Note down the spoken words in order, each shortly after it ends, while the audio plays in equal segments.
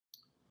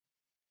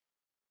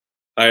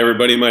Hi,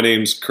 everybody. My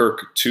name's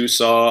Kirk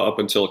Tusaw. Up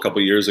until a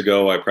couple years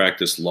ago, I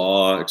practiced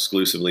law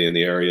exclusively in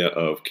the area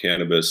of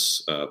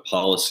cannabis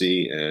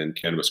policy and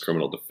cannabis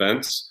criminal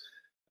defense.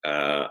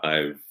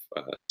 I've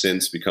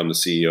since become the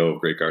CEO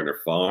of Great Gardener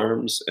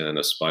Farms, an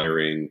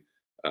aspiring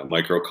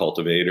micro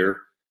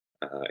cultivator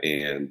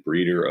and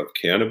breeder of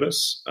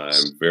cannabis.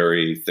 I'm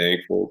very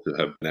thankful to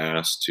have been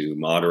asked to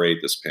moderate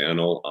this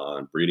panel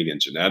on breeding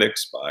and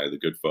genetics by the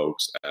good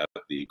folks at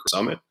the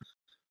Summit.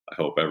 I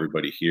hope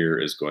everybody here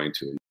is going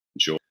to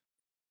enjoy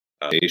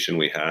the presentation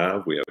we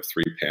have. We have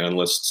three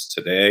panelists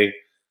today,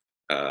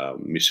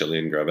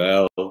 Micheline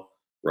Gravelle,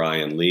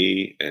 Ryan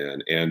Lee,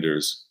 and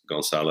Anders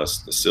Gonzalez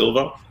da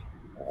Silva.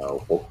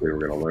 Hopefully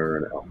we're going to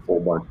learn a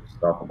whole bunch of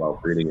stuff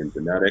about breeding and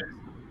genetics.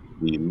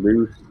 The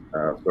loose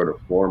sort of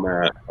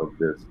format of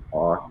this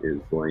talk is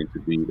going to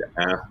be to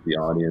ask the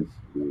audience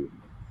to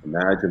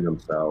imagine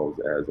themselves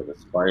as an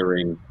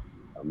aspiring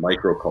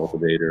micro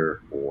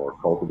cultivator or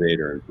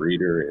cultivator and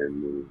breeder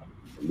in the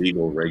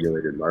legal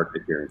regulated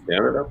market here in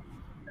Canada.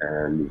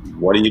 And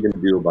what are you going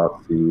to do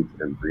about seeds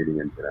and breeding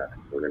and genetics?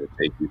 We're going to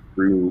take you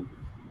through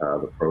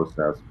the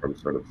process from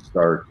sort of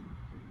start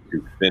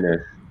to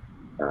finish.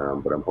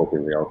 But I'm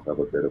hoping we also have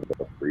a bit of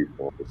a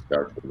free-form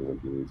discussion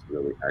with these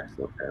really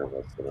excellent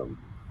panelists. And I'm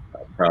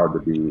proud to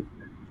be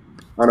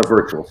on a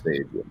virtual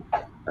stage with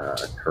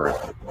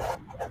currently.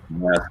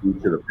 I'm going to ask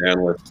each of the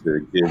panelists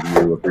to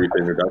give you a brief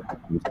introduction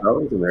to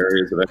themselves and their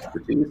areas of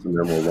expertise, and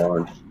then we'll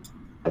launch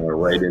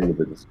right into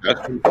the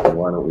discussion. So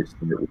why don't we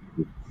start with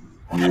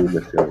you,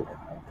 Michelle?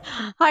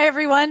 Hi,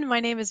 everyone. My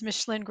name is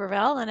Micheline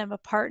Gravelle, and I'm a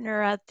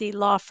partner at the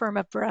law firm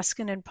of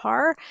BERESKIN and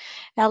PARR,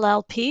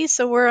 LLP.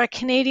 So we're a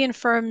Canadian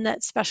firm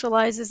that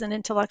specializes in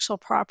intellectual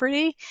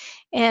property,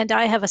 and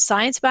I have a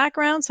science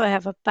background. So I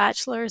have a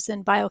bachelor's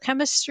in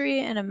biochemistry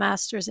and a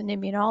master's in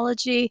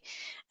immunology,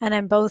 and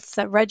I'm both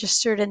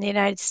registered in the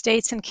United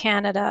States and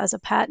Canada as a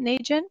patent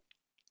agent.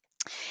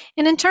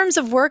 And in terms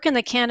of work in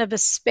the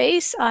cannabis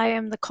space, I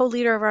am the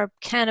co-leader of our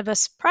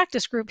cannabis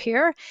practice group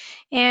here,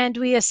 and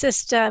we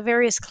assist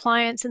various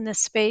clients in this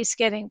space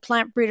getting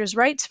plant breeders'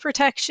 rights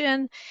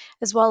protection,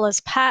 as well as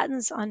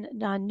patents on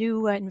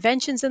new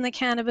inventions in the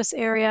cannabis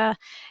area.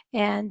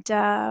 And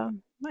I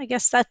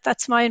guess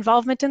that's my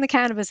involvement in the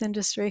cannabis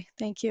industry.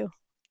 Thank you.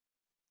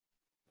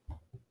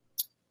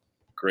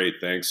 Great,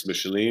 thanks,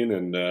 Micheline,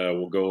 and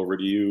we'll go over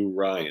to you,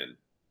 Ryan.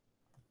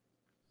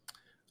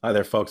 Hi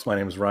there, folks. My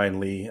name is Ryan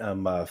Lee.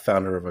 I'm a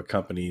founder of a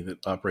company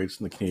that operates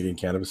in the Canadian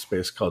cannabis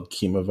space called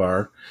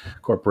CHIMOVAR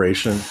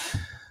Corporation.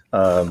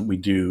 We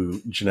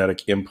do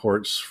genetic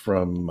imports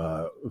from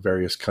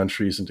various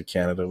countries into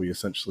Canada. We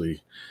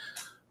essentially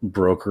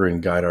broker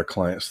and guide our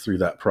clients through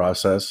that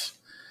process.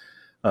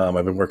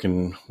 I've been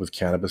working with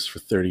cannabis for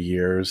 30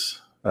 years.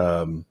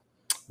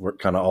 Worked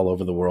kind of all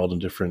over the world in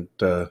different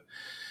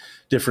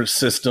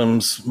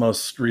systems.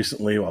 Most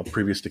recently, well,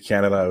 previous to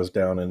Canada, I was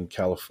down in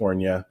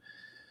California,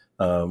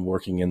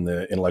 working in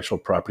the intellectual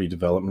property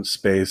development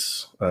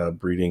space,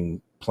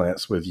 breeding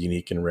plants with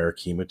unique and rare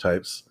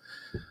chemotypes.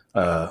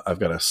 I've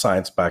got a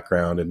science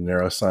background in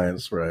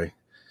neuroscience where I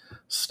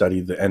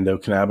studied the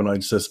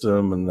endocannabinoid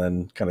system and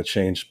then kind of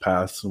changed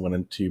paths and went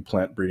into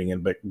plant breeding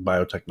and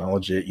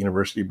biotechnology at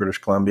University of British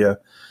Columbia.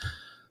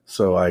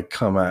 So I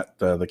come at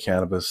the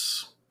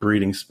cannabis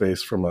breeding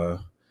space from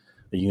a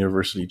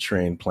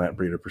university-trained plant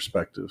breeder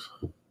perspective.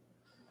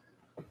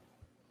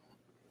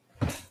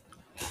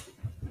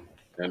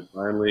 And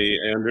finally,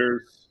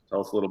 Anders,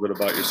 tell us a little bit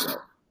about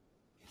yourself.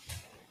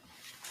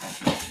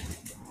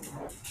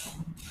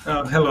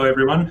 Hello,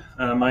 everyone.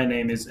 My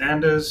name is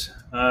Anders.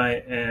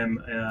 I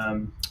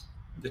am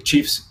the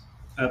Chief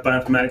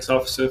Bioinformatics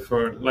Officer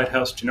for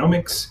Lighthouse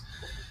Genomics.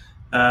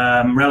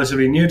 I'm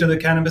relatively new to the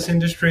cannabis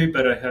industry,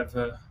 but I have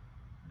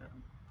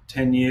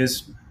 10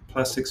 years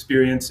plus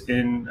experience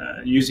in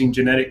using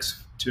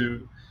genetics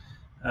to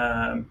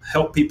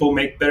help people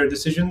make better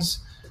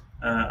decisions.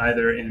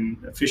 Either in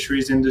the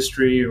fisheries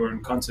industry or in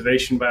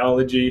conservation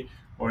biology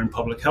or in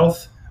public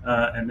health,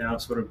 and now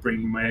sort of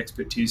bringing my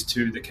expertise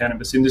to the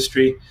cannabis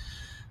industry.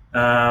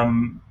 At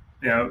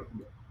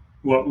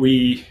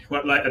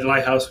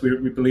Lighthouse,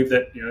 we believe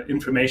that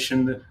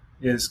information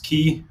is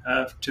key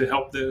to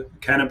help the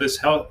cannabis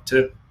health,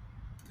 to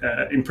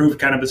improve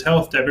cannabis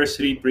health,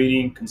 diversity,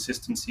 breeding,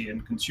 consistency,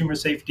 and consumer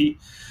safety.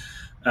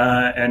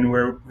 And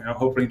we're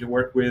hoping to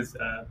work with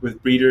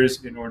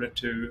breeders in order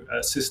to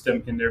assist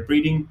them in their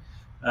breeding.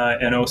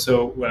 And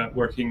also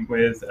working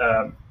with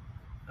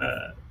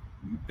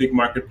big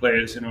market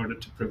players in order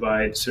to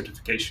provide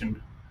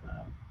certification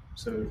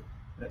so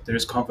that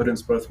there's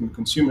confidence both from the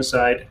consumer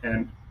side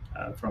and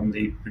from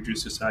the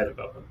producer side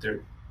about what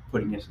they're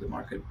putting into the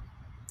market.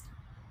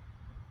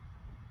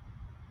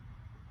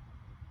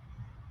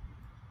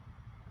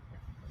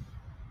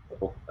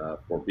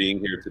 For being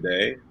here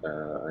today.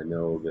 I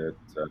know that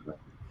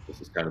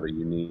this is kind of a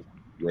unique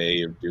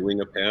way of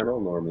doing a panel.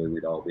 Normally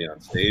we'd all be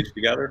on stage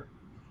together.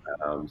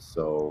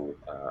 So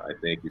I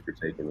thank you for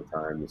taking the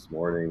time this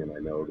morning, and I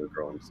know the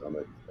Growing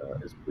Summit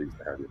is pleased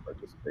to have your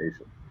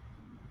participation.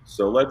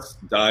 So let's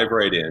dive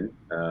right in.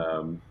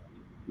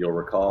 You'll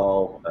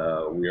recall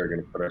we are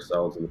going to put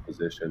ourselves in the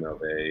position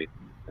of a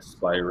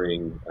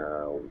aspiring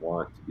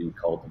want to be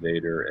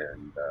cultivator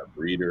and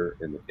breeder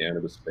in the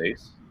cannabis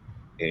space.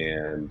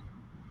 And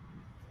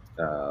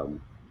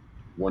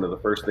one of the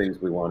first things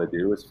we want to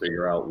do is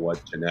figure out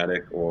what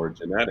genetic or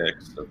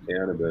genetics of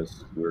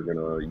cannabis we're going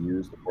to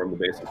use to form the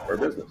basis of our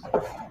business.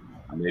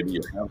 Maybe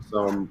you have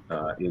some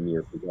in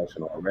your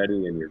possession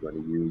already, and you're going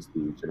to use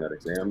the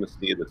genetics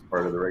amnesty that's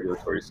part of the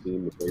regulatory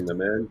scheme to bring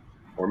them in.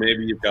 Or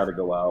maybe you've got to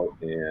go out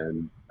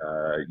and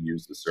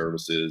use the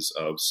services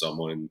of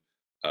someone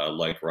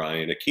like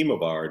Ryan at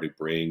CHIMOVAR to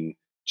bring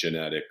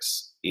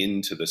genetics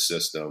into the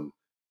system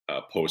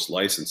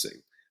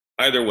post-licensing.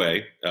 Either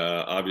way,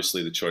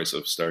 obviously the choice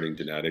of starting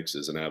genetics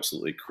is an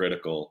absolutely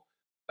critical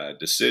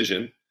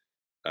decision.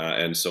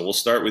 And so we'll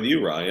start with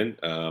you, Ryan.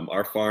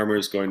 Our farmer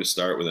is going to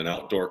start with an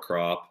outdoor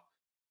crop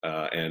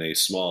and a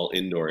small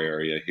indoor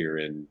area here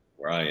in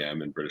where I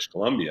am in British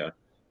Columbia.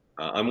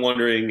 I'm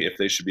wondering if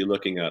they should be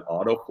looking at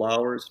auto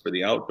flowers for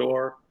the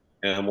outdoor,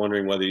 and I'm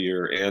wondering whether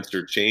your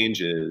answer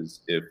changes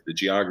if the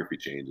geography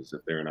changes,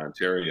 if they're in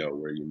Ontario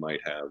where you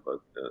might have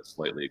a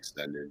slightly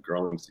extended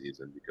growing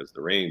season because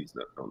the rains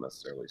don't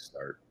necessarily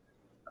start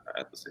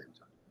at the same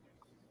time.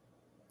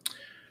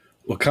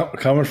 Well,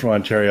 coming from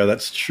Ontario,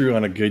 that's true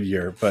on a good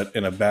year, but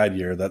in a bad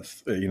year,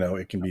 that's,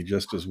 it can be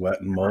just as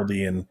wet and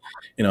moldy in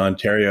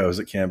Ontario as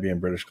it can be in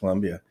British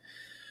Columbia.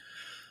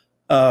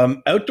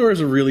 Outdoor is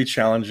a really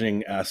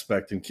challenging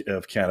aspect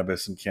of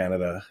cannabis in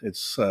Canada.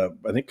 It's, I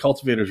think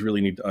cultivators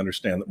really need to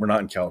understand that we're not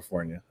in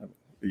California.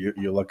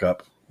 You look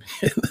up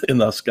in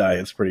the sky,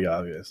 it's pretty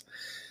obvious.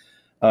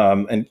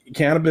 And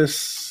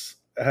cannabis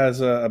has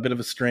a bit of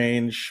a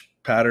strange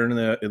pattern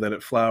that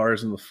it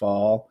flowers in the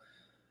fall.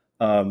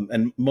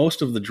 And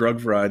most of the drug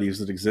varieties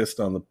that exist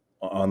in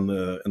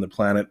the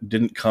planet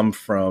didn't come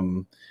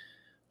from,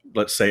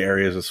 let's say,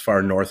 areas as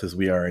far north as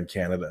we are in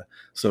Canada.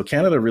 So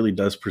Canada really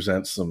does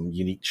present some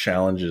unique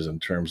challenges in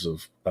terms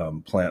of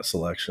plant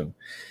selection.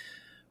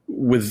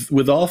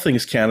 With all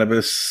things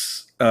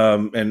cannabis,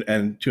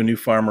 and to a new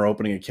farmer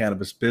opening a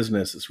cannabis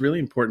business, it's really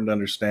important to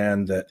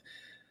understand that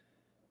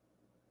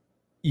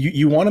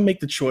you want to make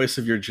the choice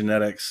of your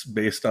genetics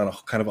based on a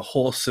kind of a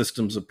whole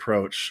systems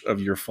approach of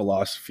your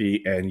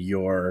philosophy and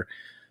your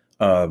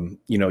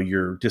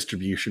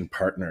distribution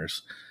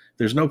partners.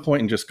 There's no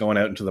point in just going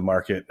out into the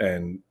market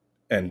and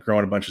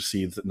growing a bunch of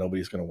seeds that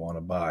nobody's going to want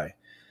to buy.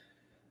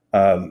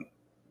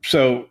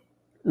 So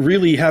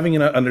really having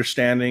an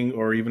understanding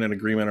or even an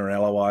agreement or an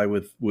LOI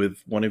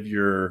with one of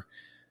your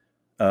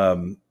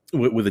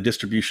with a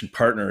distribution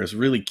partner is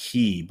really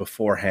key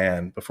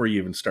beforehand, before you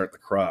even start the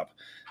crop.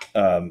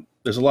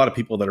 There's a lot of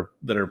people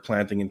that are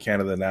planting in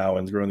Canada now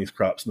and growing these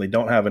crops, and they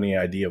don't have any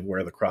idea of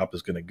where the crop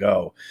is going to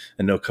go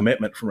and no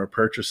commitment from a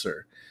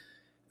purchaser.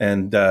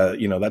 And,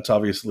 that's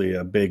obviously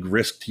a big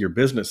risk to your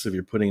business if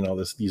you're putting all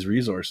these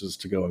resources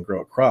to go and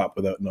grow a crop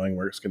without knowing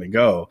where it's going to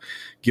go,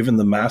 given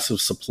the massive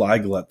supply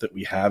glut that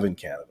we have in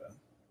Canada.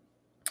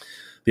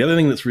 The other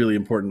thing that's really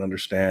important to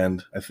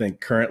understand, I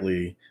think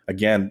currently,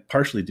 again,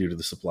 partially due to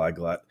the supply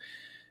glut,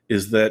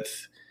 is that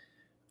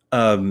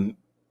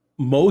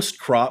most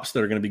crops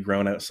that are going to be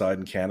grown outside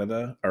in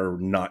Canada are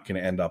not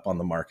going to end up on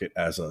the market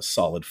as a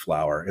solid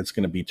flower. It's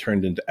going to be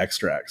turned into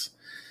extracts.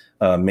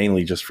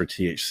 Mainly just for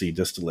THC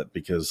distillate,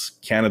 because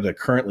Canada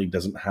currently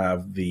doesn't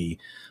have the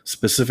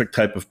specific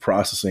type of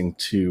processing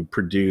to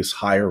produce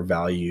higher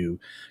value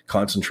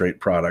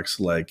concentrate products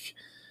like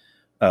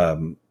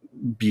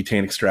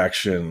butane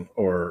extraction,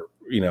 or,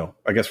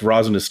 I guess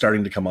rosin is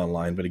starting to come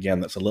online. But again,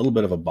 that's a little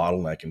bit of a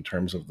bottleneck in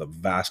terms of the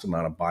vast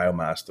amount of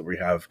biomass that we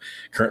have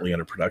currently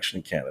under production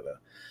in Canada.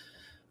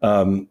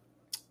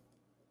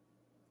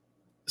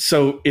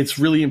 So it's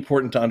really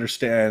important to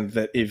understand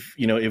that if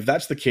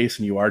that's the case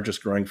and you are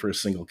just growing for a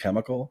single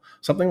chemical,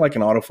 something like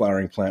an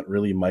autoflowering plant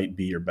really might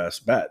be your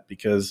best bet,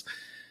 because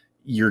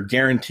you're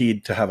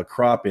guaranteed to have a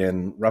crop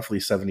in roughly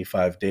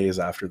 75 days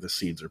after the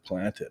seeds are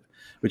planted,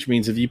 which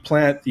means if you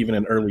plant even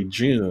in early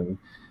June,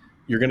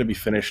 you're going to be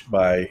finished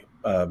by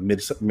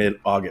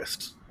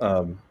mid-August.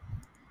 And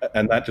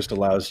that just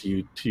allows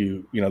you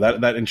to,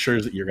 that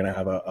ensures that you're going to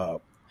have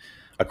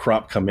a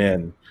crop come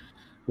in.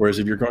 Whereas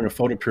if you're growing a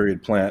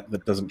photoperiod plant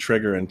that doesn't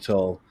trigger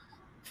until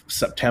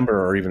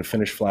September or even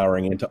finish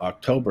flowering into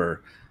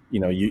October,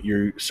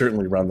 you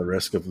certainly run the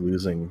risk of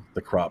losing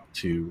the crop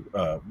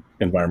to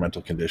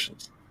environmental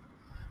conditions.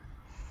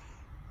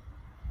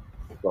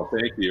 Well,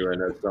 thank you.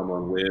 And as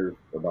someone with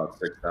about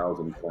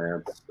 6,000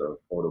 plants of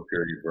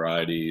photoperiod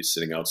variety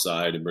sitting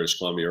outside in British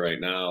Columbia right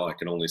now, I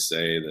can only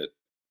say that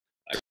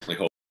I really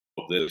hope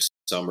this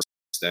summer is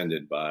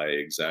extended by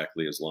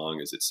exactly as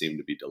long as it seemed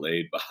to be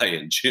delayed by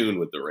in June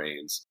with the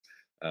rains,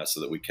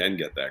 so that we can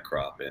get that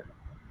crop in.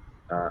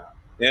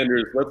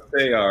 Andrews, let's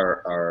say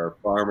our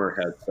farmer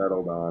has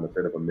settled on a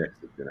bit of a mix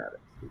of genetics,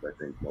 because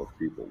I think most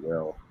people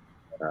will.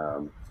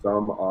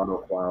 Some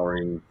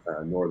auto-flowering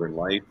Northern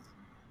Lights,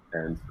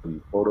 and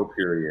some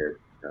photoperiod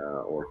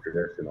or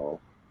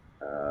traditional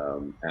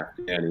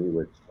Afghani,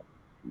 which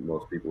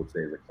most people would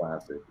say is a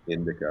classic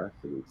indica,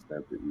 to the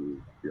extent that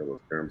you feel those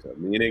terms have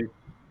meaning.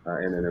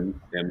 and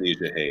an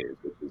Amnesia Haze,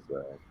 which is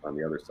on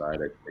the other side,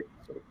 I think,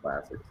 sort of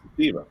classic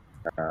sativa.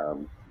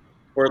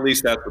 Or at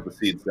least that's what the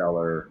seed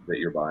seller that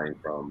you're buying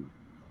from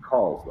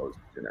calls those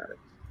genetics.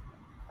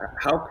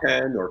 How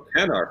can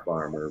our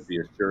farmer be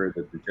assured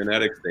that the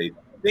genetics they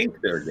think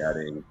they're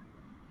getting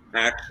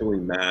actually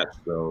match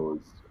those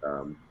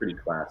pretty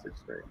classic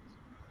strains?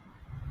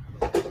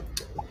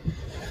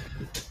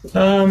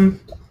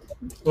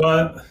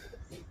 Well,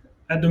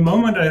 at the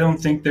moment, I don't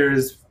think there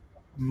is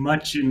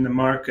much in the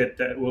market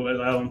that will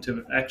allow them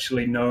to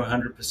actually know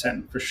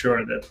 100% for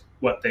sure that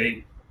what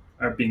they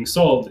are being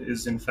sold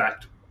is in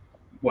fact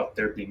what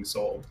they're being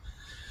sold.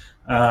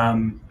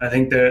 I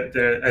think that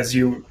as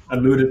you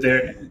alluded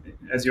there,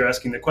 as you're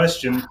asking the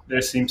question,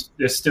 there's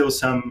still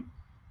some,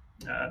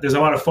 there's a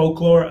lot of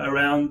folklore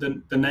around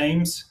the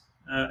names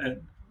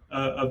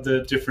of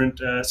the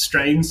different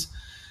strains,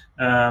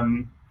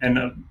 and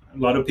a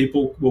lot of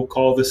people will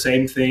call the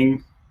same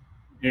thing,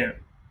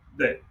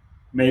 that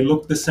may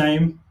look the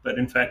same, but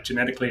in fact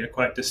genetically are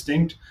quite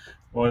distinct,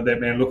 or they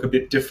may look a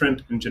bit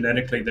different, and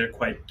genetically they're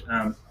quite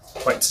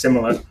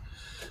similar.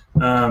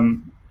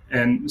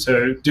 And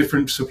so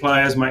different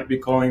suppliers might be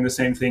calling the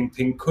same thing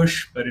Pink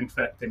Kush, but in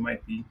fact they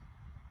might be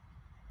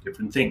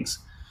different things.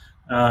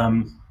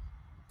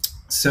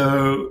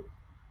 So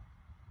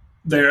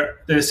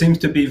there seems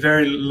to be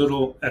very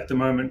little at the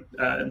moment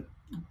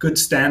good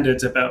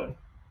standards about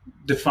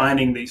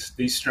defining these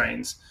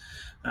strains.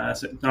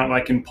 So it's not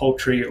like in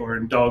poultry or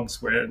in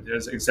dogs where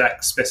there's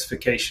exact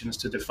specifications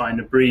to define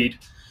a breed.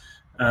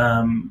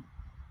 And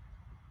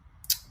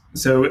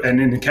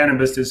in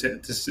cannabis,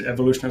 this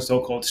evolution of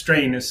so-called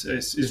strain is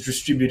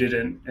distributed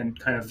in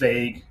kind of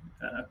vague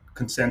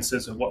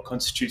consensus of what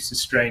constitutes a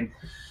strain.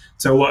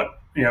 So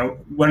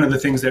one of the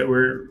things that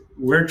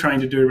we're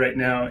trying to do right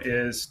now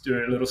is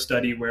do a little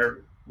study where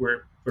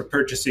we're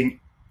purchasing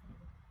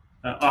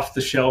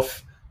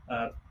off-the-shelf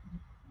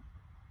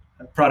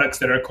products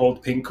that are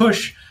called Pink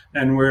Kush,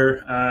 and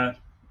we're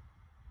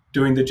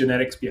doing the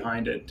genetics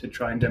behind it to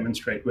try and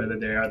demonstrate whether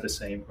they are the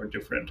same or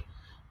different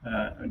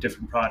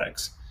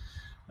products.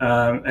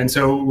 And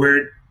so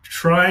we're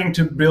trying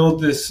to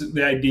build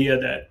the idea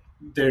that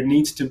there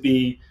needs to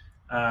be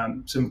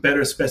some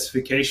better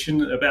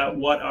specification about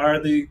what are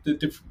the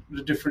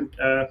different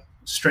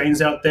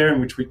strains out there,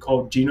 in which we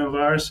call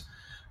genovars,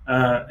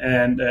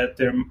 and that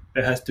there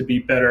has to be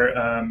better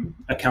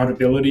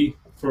accountability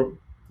for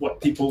what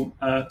people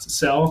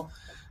sell.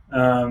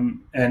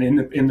 And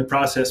in the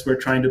process, we're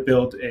trying to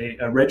build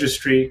a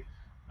registry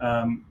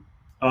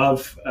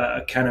of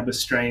cannabis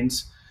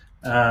strains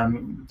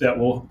that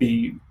will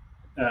be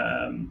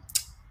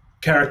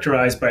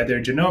characterized by their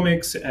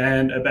genomics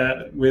and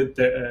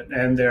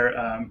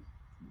their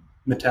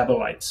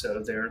metabolites, so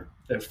their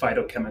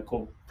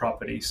phytochemical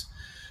properties,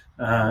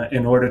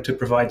 in order to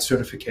provide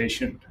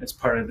certification as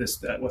part of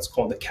this what's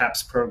called the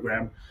CAPS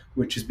program,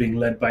 which is being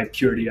led by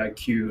Purity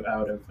IQ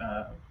out of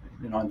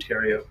in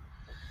Ontario.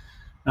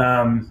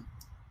 And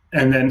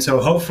then so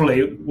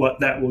hopefully what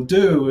that will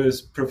do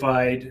is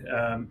provide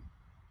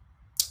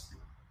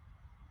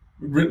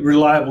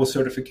reliable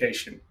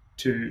certification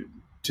to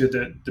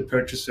the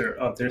purchaser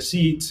of their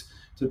seeds,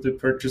 to the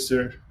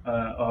purchaser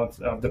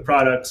of the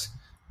products,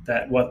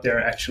 that what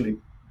they're actually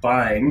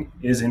buying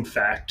is in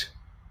fact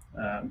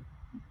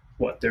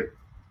what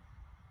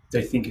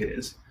they think it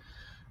is.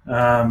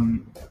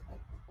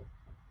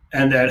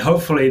 And that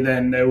hopefully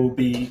then there will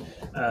be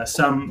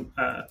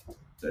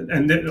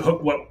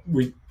what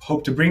we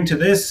hope to bring to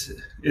this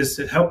is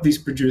to help these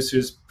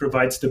producers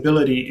provide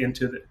stability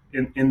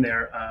in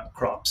their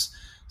crops,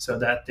 so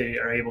that they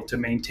are able to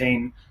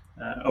maintain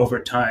over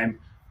time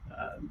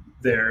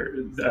their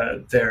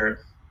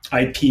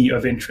IP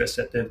of interest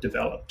that they've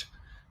developed.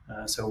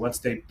 So once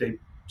they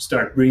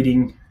start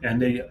breeding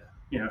and they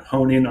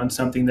hone in on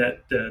something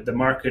that the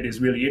market is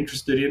really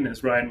interested in,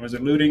 as Ryan was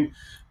alluding,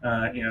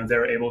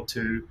 they're able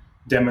to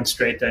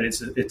demonstrate that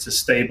it's a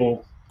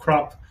stable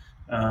crop,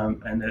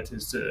 and that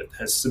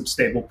has some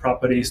stable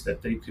properties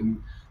that they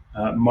can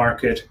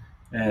market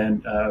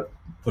and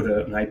put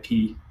an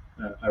IP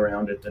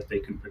around it that they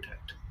can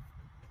protect.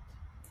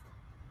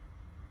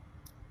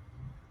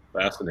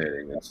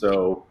 Fascinating. And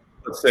so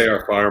let's say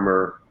our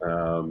farmer,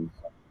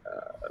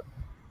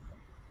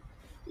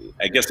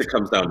 I guess it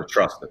comes down to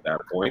trust at that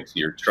point. So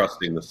you're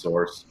trusting the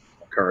source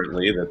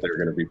currently that they're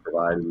going to be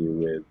providing you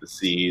with the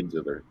seeds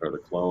or the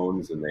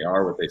clones, and they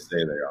are what they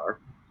say they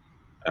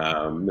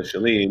are.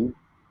 Micheline,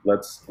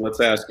 let's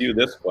ask you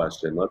this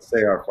question. Let's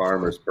say our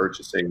farmer's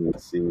purchasing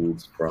these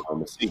seeds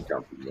from a seed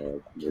company,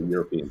 a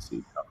European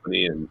seed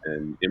company,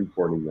 and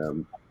importing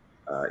them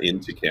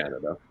into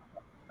Canada.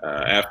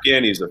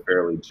 Afghani is a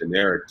fairly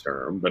generic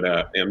term, but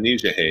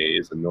Amnesia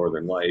Haze and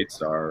Northern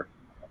Lights are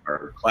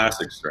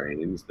classic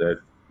strains that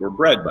were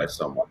bred by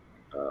someone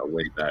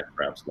way back,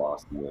 perhaps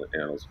lost in the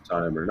annals of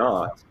time or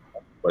not,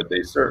 but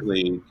they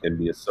certainly can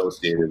be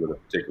associated with a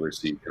particular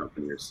seed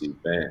company or seed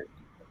bank.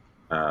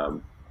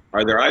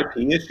 Are there IP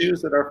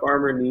issues that our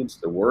farmer needs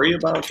to worry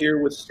about here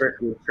with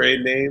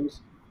trade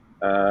names?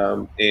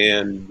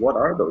 And what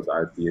are those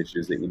IP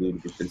issues that you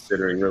need to be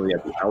considering really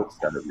at the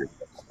outset of your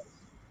process?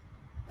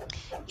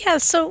 Yeah,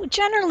 so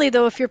generally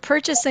though, if you're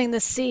purchasing the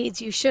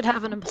seeds, you should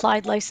have an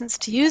implied license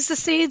to use the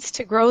seeds,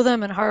 to grow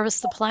them and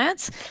harvest the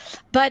plants.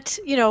 But,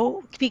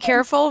 be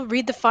careful,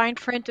 read the fine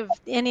print of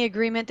any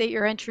agreement that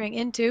you're entering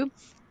into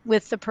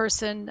with the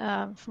person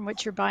from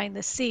which you're buying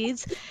the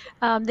seeds.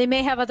 They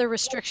may have other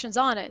restrictions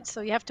on it.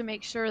 So you have to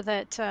make sure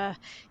that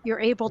you're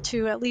able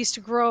to at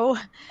least grow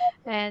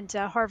and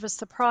harvest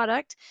the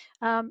product.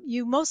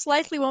 You most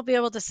likely won't be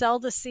able to sell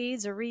the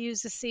seeds or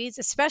reuse the seeds,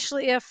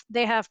 especially if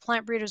they have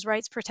plant breeders'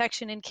 rights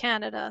protection in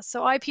Canada.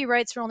 So IP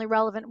rights are only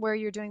relevant where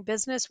you're doing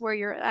business, where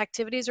your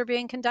activities are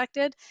being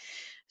conducted.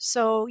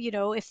 So,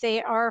 if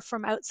they are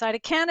from outside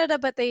of Canada,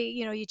 but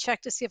you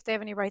check to see if they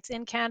have any rights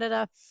in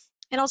Canada.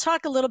 And I'll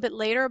talk a little bit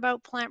later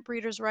about plant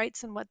breeders'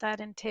 rights and what that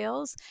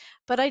entails.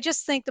 But I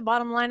just think the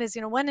bottom line is,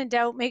 when in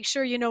doubt, make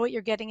sure you know what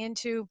you're getting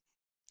into.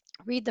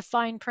 Read the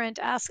fine print,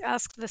 ask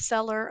the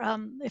seller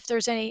if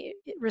there's any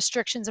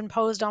restrictions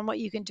imposed on what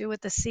you can do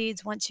with the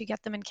seeds once you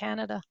get them in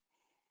Canada.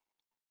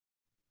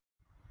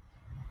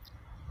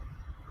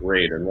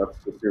 Great, and let's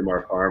assume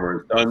our farmer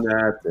has done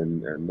that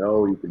and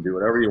know you can do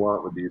whatever you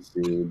want with these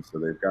seeds. So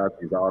they've got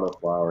these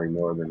auto-flowering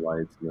Northern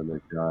Lights, and then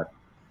they've got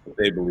what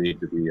they believe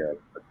to be a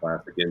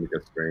classic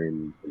indica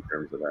strain in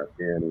terms of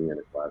Afghani and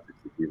a classic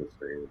sativa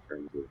strain in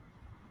terms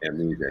of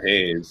Amnesia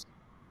Haze.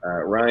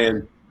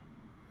 Ryan,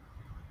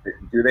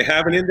 do they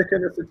have an indica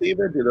and a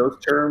sativa? Do those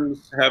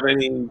terms have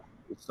any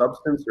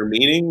substance or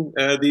meaning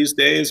these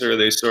days, or are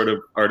they sort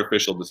of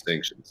artificial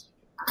distinctions?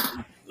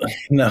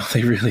 No,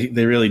 they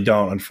really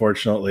don't,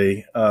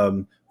 unfortunately.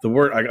 The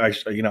word, I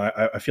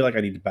feel like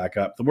I need to back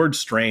up. The word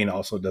strain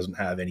also doesn't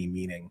have any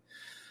meaning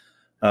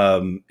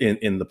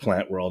in the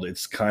plant world.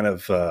 It's kind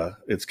of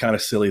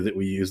silly that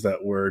we use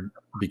that word,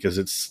 because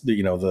it's,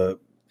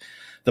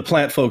 the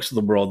plant folks of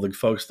the world, the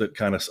folks that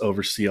kind of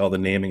oversee all the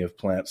naming of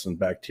plants and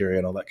bacteria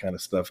and all that kind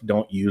of stuff,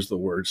 don't use the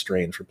word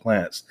strain for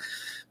plants.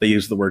 They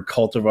use the word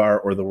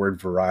cultivar or the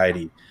word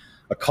variety.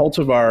 A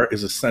cultivar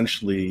is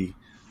essentially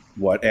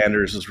what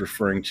Anders is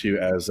referring to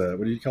as a,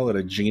 what do you call it,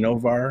 a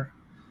genovar?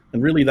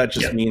 And really that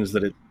just means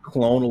that it's a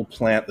clonal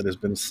plant that has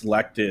been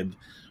selected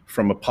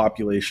from a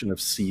population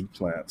of seed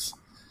plants.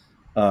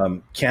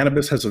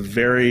 Cannabis has a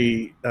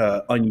very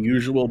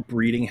unusual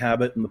breeding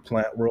habit in the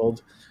plant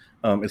world.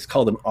 It's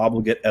called an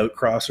obligate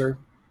outcrosser.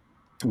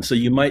 And so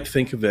you might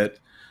think of it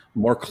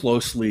more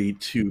closely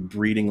to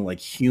breeding like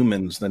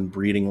humans than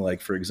breeding like,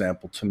 for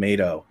example,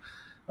 tomato.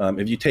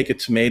 If you take a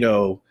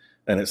tomato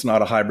and it's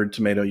not a hybrid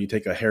tomato, you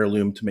take a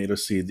heirloom tomato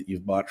seed that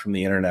you've bought from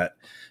the internet,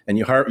 and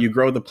you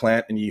grow the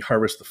plant and you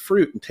harvest the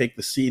fruit and take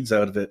the seeds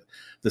out of it.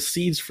 The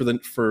seeds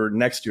for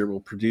next year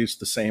will produce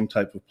the same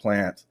type of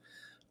plant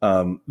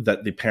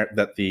that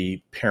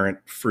the parent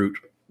fruit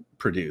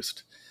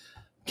produced.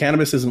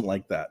 Cannabis isn't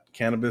like that.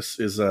 Cannabis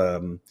is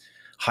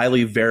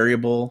highly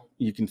variable.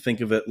 You can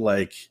think of it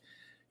like,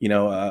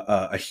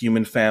 a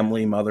human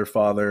family, mother,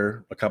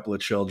 father, a couple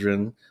of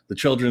children. The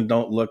children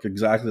don't look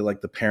exactly like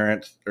the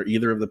parent or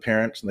either of the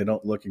parents, and they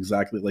don't look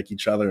exactly like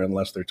each other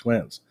unless they're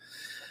twins.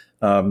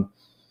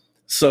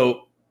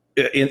 So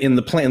in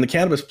the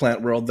cannabis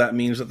plant world, that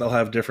means that they'll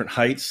have different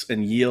heights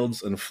and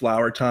yields and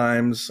flower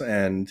times,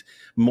 and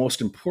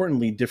most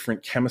importantly,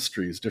 different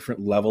chemistries,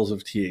 different levels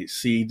of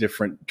THC,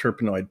 different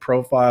terpenoid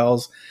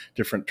profiles,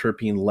 different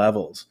terpene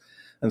levels.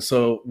 And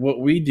so what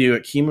we do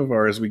at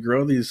CHIMOVAR is we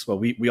grow these, well,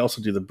 we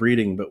also do the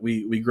breeding, but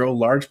we grow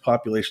large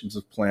populations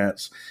of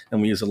plants,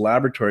 and we use a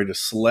laboratory to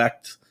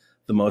select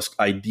the most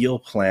ideal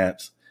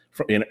plant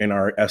in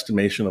our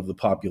estimation of the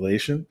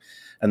population.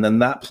 And then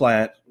that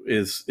plant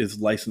is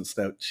licensed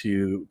out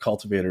to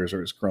cultivators,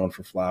 or is grown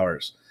for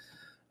flowers.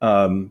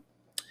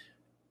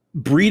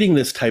 Breeding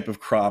this type of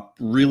crop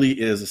really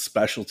is a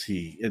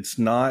specialty. It's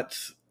not,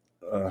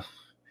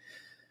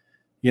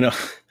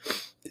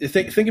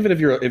 think of it if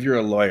you're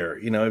a lawyer.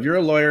 If you're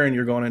a lawyer and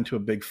you're going into a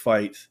big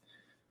fight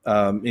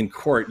in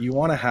court, you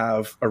want to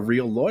have a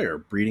real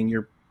lawyer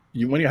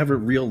you want to have a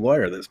real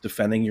lawyer that's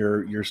defending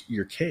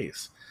your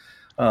case.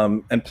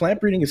 And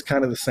plant breeding is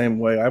kind of the same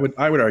way. I would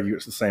argue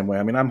it's the same way.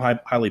 I mean, I'm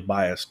highly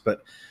biased,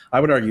 but I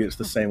would argue it's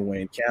the same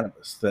way in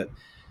cannabis, that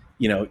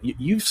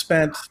you've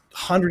spent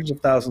hundreds of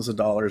thousands of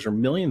dollars or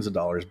millions of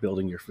dollars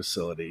building your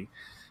facility.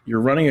 You're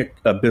running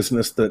a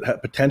business that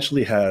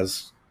potentially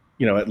has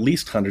at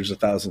least hundreds of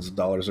thousands of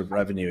dollars of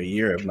revenue a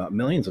year, if not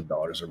millions of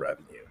dollars of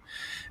revenue.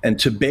 And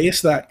to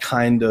base that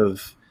kind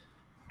of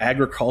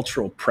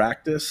agricultural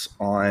practice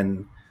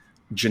on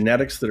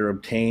genetics that are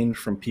obtained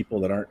from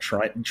people that aren't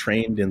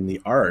trained in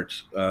the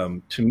art,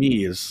 to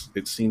me,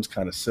 it seems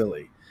kind of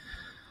silly.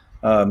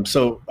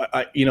 So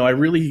I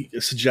really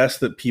suggest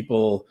that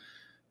people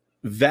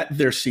vet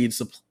their seed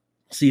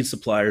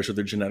suppliers or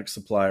their genetic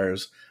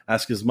suppliers.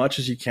 Ask as much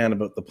as you can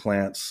about the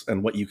plants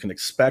and what you can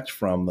expect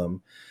from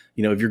them.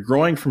 If you're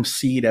growing from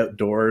seed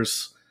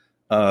outdoors,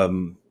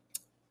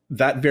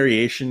 that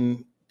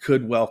variation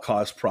could well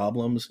cause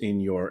problems in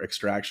your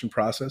extraction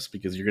process,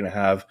 because you're going to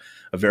have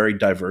a very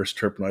diverse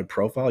terpenoid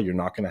profile. You're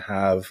not going to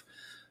have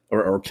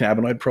or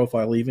cannabinoid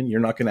profile even, you're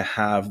not going to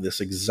have this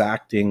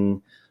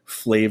exacting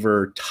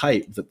flavor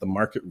type that the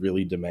market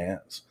really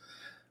demands.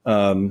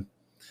 And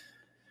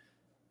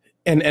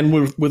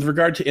with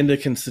regard to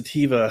indica and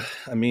sativa,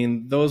 I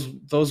mean,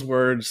 those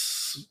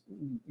words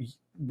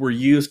were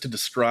used to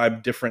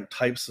describe different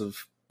types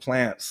of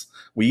plants.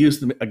 We use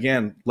them,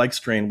 again, like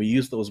strain, we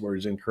use those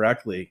words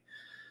incorrectly.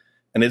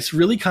 And it's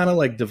really kind of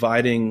like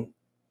dividing,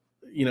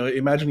 you know,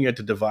 imagine you had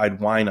to divide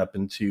wine up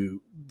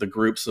into the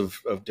groups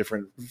of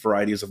different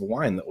varieties of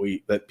wine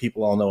that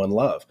people all know and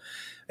love.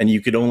 And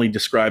you could only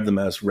describe them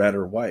as red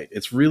or white.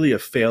 It's really a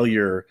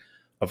failure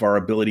of our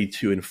ability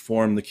to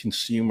inform the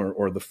consumer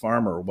or the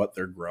farmer what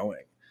they're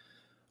growing.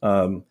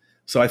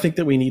 So I think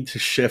that we need to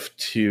shift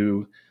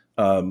to,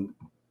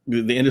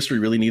 the industry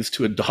really needs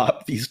to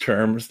adopt these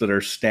terms that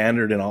are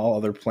standard in all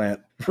other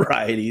plant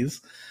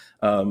varieties.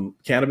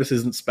 Cannabis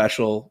isn't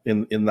special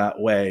in that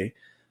way.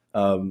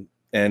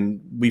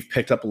 And we've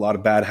picked up a lot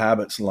of bad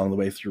habits along the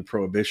way through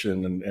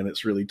prohibition, and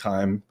it's really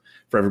time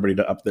for everybody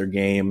to up their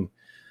game.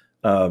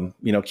 You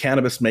know,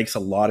 cannabis makes a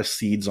lot of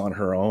seeds on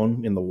her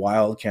own. In the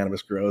wild,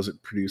 cannabis grows,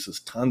 it produces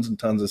tons and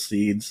tons of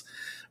seeds.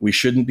 We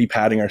shouldn't be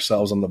patting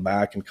ourselves on the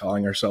back and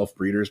calling ourselves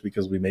breeders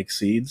because we make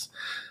seeds.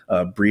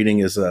 Breeding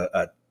is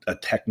a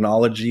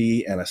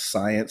technology and a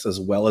science as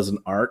well as an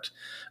art.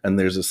 And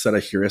there's a set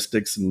of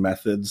heuristics and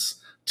methods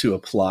to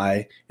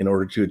apply in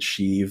order to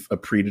achieve a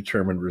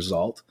predetermined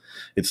result.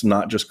 It's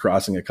not just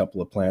crossing a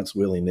couple of plants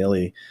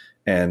willy-nilly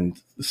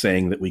and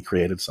saying that we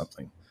created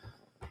something.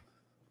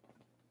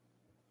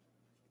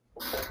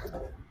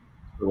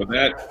 So with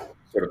that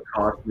sort of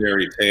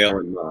cautionary tale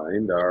in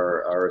mind,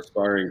 our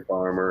aspiring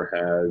farmer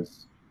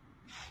has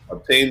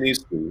obtained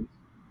these seeds.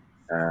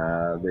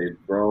 They've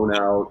thrown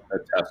out a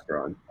test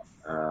run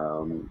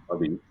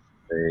of each.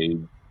 They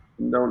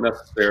don't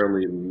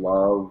necessarily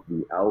love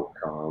the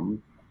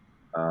outcome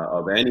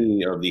of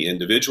any of the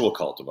individual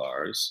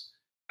cultivars,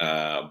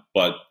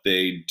 but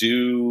they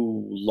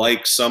do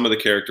like some of the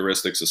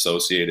characteristics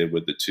associated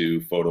with the two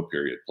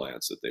photoperiod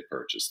plants that they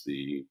purchased,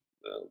 the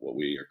what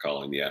we are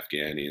calling the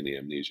Afghani and the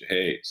Amnesia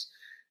Haze.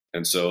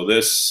 And so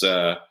this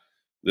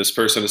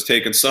person has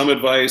taken some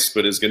advice,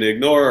 but is going to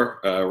ignore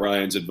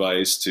Ryan's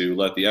advice to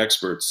let the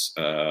experts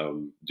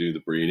do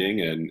the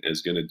breeding, and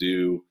is going to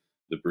do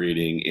the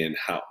breeding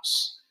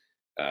in-house.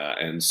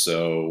 And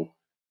so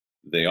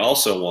they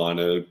also want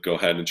to go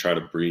ahead and try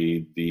to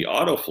breed the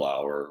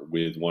autoflower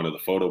with one of the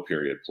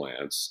photoperiod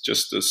plants,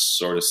 just to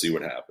sort of see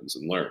what happens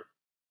and learn.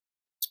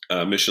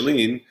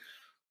 Micheline,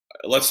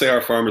 let's say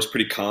our farmer's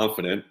pretty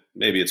confident.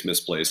 Maybe it's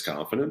misplaced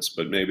confidence,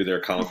 but maybe they're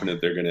confident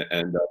they're going to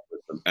end up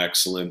with some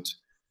excellent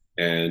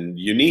and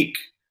unique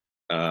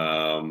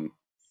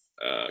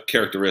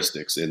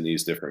characteristics in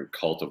these different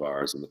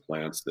cultivars and the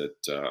plants that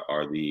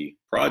are the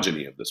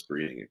progeny of this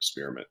breeding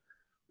experiment.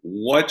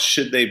 What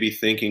should they be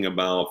thinking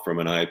about from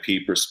an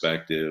IP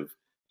perspective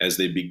as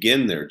they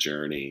begin their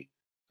journey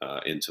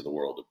into the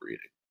world of breeding?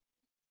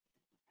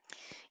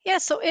 Yeah,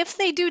 so if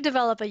they do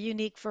develop a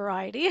unique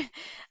variety,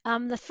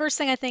 the first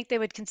thing I think they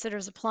would consider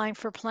is applying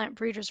for plant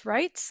breeders'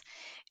 rights.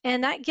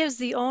 And that gives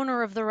the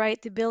owner of the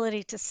right the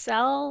ability to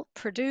sell,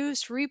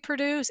 produce,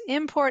 reproduce,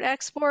 import,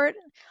 export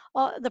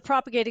all the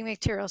propagating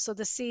material, so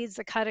the seeds,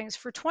 the cuttings,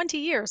 for 20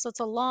 years. So it's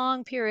a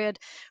long period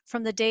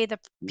from the day the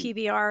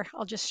PBR,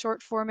 I'll just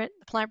short form it,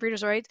 the plant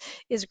breeders' right,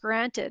 is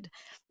granted.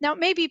 Now, it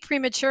may be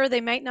premature.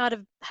 They might not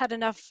have had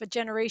enough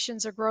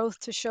generations of growth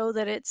to show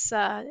that it's,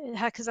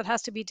 because it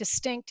has to be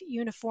distinct,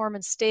 uniform,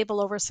 and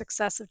stable over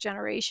successive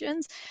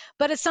generations.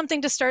 But it's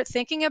something to start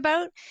thinking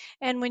about.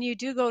 And when you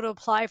do go to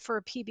apply for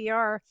a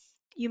PBR,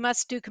 you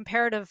must do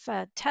comparative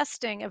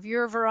testing of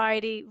your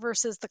variety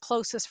versus the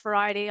closest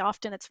variety.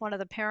 Often it's one of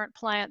the parent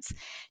plants,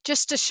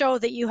 just to show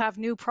that you have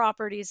new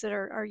properties that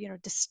are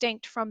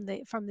distinct from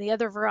the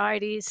other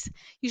varieties.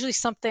 Usually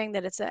something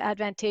that it's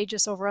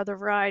advantageous over other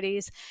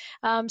varieties.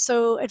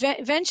 So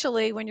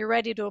eventually, when you're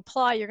ready to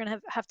apply, you're going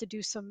to have to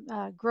do some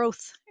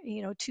growth.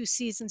 2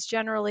 seasons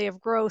generally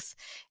of growth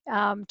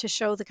to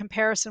show the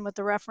comparison with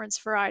the reference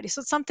variety.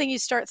 So it's something you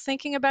start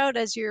thinking about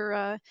as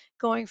you're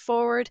going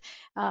forward,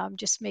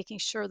 just making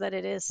sure that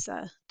it is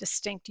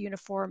distinct,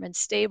 uniform, and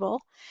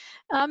stable.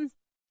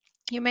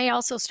 You may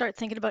also start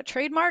thinking about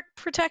trademark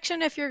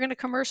protection if you're going to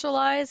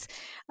commercialize.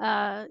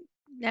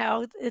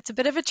 Now, it's a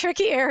bit of a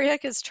tricky area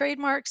because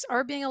trademarks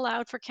are being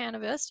allowed for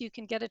cannabis. You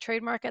can get a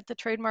trademark at the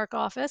trademark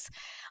office,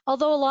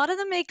 although a lot of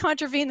them may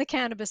contravene the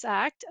Cannabis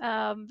Act.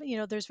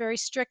 There's very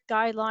strict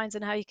guidelines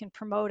on how you can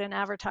promote and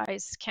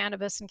advertise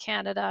cannabis in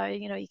Canada.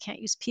 You can't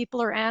use people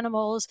or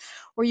animals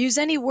or use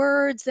any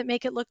words that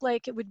make it look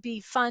like it would be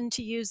fun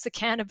to use the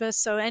cannabis.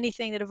 So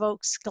anything that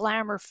evokes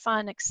glamour,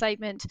 fun,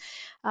 excitement,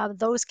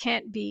 those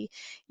can't be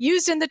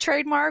used in the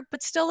trademark,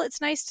 but still it's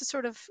nice to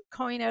sort of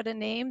coin out a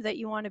name that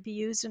you want to be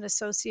used and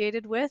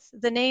associated with.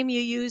 The name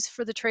you use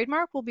for the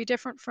trademark will be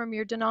different from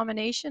your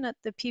denomination at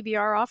the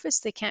PBR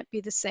office. They can't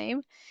be the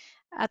same.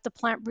 at the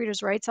Plant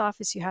Breeders' Rights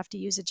Office, you have to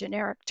use a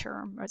generic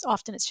term, or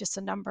often it's just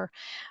a number.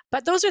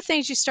 But those are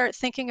things you start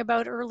thinking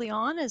about early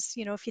on, is,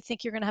 you know, if you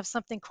think you're going to have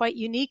something quite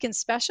unique and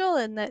special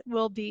and that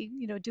will be,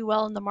 you know, do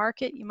well in the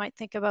market, you might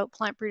think about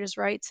Plant Breeders'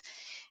 Rights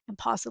and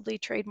possibly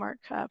trademark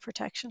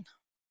protection.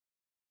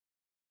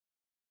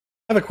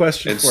 I have a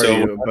question for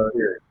you about.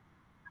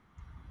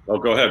 Oh,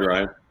 go ahead,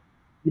 Ryan.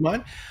 You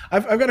mind?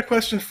 I've got a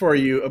question for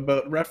you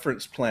about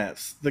reference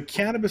plants. The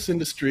cannabis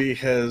industry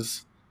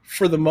has,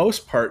 for the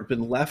most part,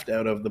 been left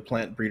out of the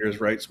plant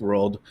breeders' rights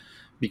world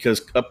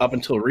because up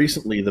until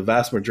recently, the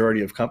vast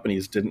majority of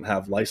companies didn't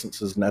have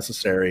licenses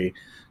necessary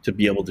to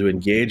be able to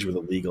engage with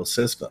a legal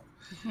system.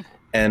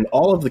 And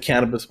all of the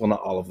cannabis, well,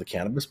 not all of the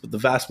cannabis, but the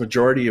vast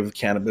majority of the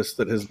cannabis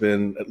that has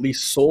been at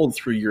least sold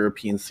through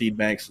European seed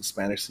banks and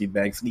Spanish seed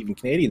banks and even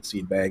Canadian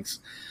seed banks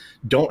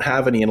don't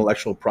have any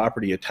intellectual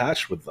property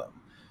attached with them,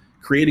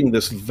 creating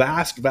this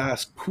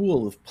vast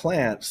pool of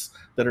plants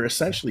that are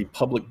essentially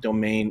public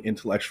domain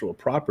intellectual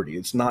property.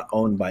 It's not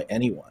owned by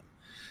anyone.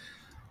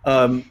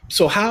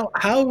 So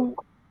how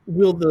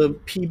will the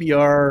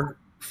PBR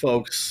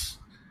folks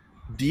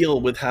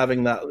deal with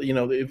having that, you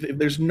know, if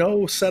there's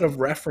no set of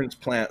reference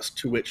plants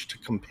to which to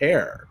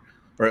compare,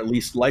 or at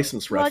least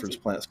licensed reference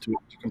plants to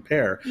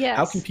compare, yes.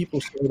 How can people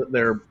show that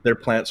their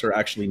plants are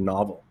actually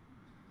novel?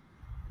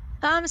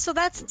 So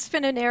it's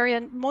been an area,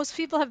 and most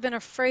people have been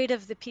afraid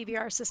of the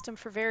PBR system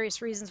for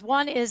various reasons.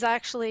 One is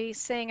actually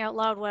saying out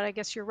loud what I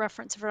guess your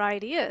reference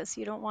variety is.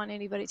 You don't want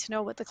anybody to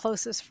know what the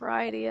closest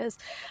variety is,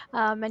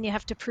 and you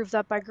have to prove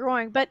that by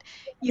growing. But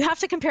you have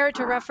to compare it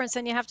to reference,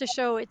 and you have to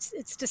show it's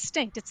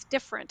distinct, it's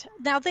different.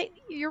 Now,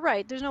 you're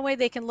right. There's no way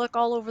they can look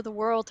all over the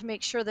world to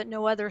make sure that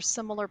no other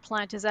similar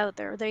plant is out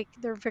there. They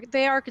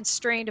are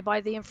constrained by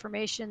the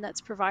information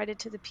that's provided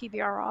to the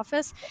PBR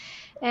office,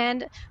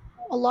 and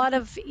a lot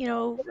of, you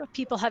know,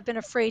 people have been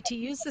afraid to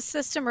use the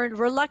system or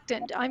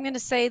reluctant. I'm going to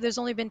say there's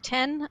only been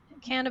 10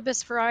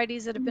 cannabis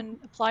varieties that have been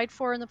applied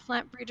for in the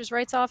Plant Breeders'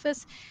 Rights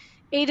Office.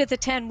 8 of the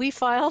 10 we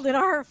filed in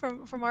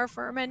from our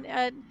firm, and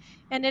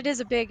it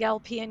is a big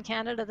LP in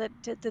Canada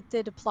that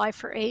did apply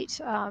for 8.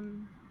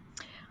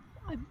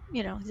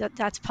 You know,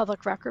 that's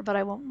public record, but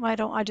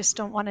I just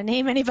don't want to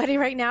name anybody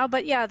right now.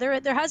 But yeah,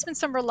 there has been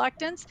some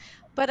reluctance,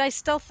 but I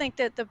still think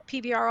that the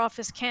PBR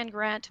office can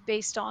grant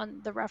based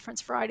on the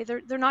reference variety.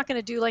 They're not going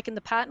to do like in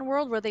the patent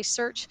world where they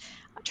search,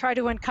 try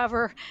to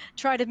uncover,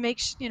 try to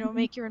make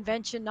your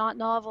invention not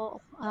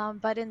novel.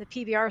 But in the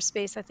PBR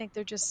space, I think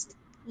they're just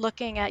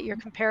looking at your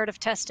comparative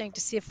testing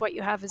to see if what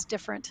you have is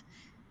different.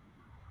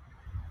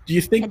 Do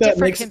you think that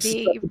makes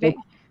it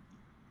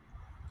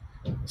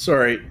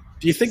Sorry.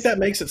 Do you think that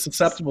makes it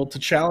susceptible to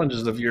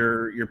challenges of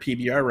your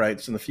PBR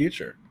rights in the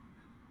future?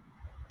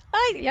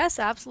 Yes,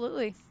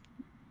 absolutely.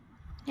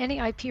 Any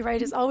IP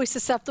right is always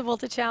susceptible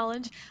to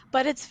challenge,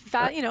 but it's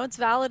it's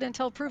valid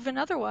until proven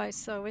otherwise.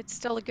 So it's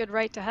still a good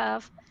right to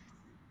have.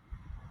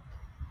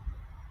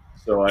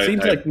 So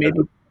seems like maybe.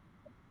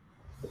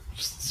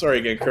 Sorry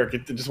again, Kirk. I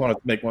just want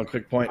to make one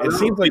quick point. It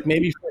seems like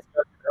maybe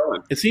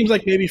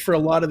for a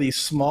lot of these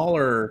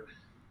smaller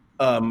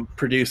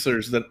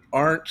producers that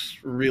aren't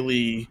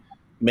really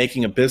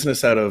making a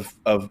business out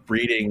of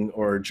breeding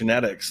or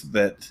genetics,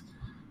 that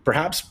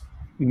perhaps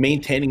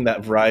maintaining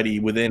that variety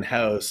within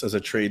house as a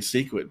trade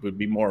secret would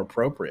be more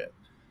appropriate.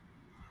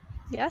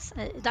 Yes,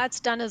 that's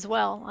done as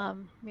well.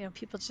 You know,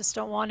 people just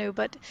don't want to,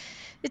 but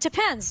it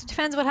depends. It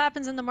depends what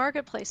happens in the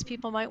marketplace.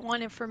 People might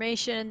want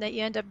information that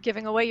you end up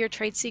giving away your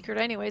trade secret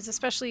anyways,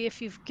 especially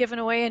if you've given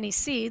away any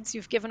seeds,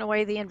 you've given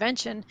away the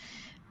invention,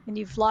 and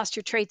you've lost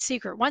your trade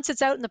secret. Once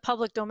it's out in the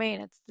public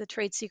domain, the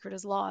trade secret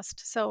is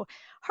lost. So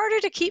harder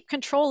to keep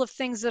control of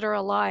things that are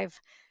alive,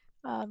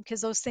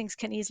 because those things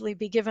can easily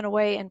be given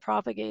away and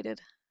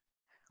propagated.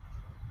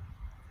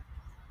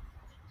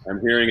 I'm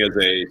hearing as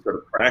a sort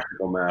of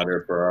practical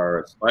matter for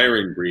our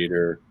aspiring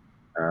breeder,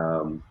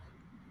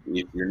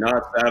 if you're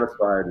not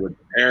satisfied with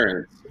the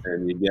parents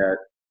and you get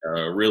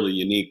a really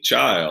unique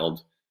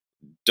child,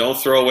 don't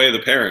throw away the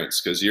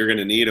parents, because you're going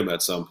to need them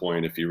at some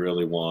point if you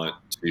really want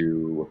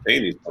to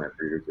obtain these plant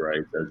breeders'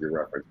 rights as your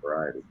reference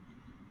variety.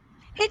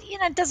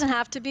 It doesn't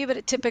have to be, but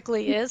it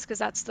typically is, because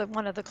that's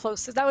one of the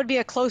closest. That would be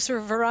a closer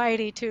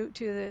variety to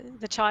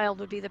the child,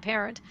 would be the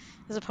parent,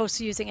 as opposed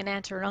to using an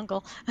aunt or an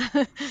uncle.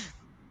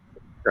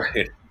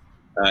 Right.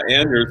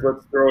 Anders,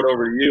 let's throw it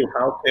over to you.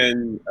 How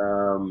can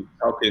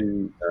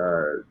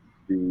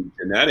the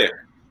genetic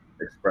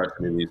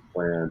expression of these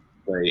plants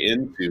play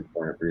into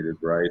plant breeders'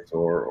 rights,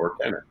 or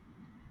can it?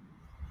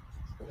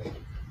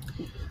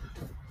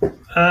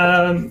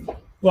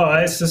 Well,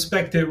 I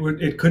suspect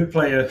it could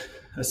play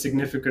a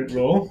significant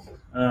role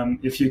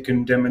if you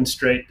can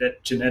demonstrate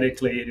that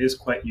genetically it is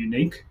quite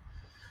unique.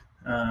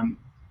 And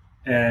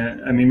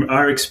I mean,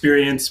 our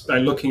experience by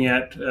looking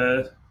at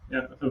a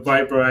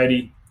wide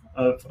variety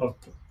of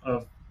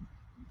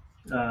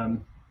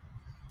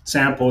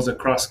samples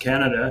across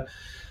Canada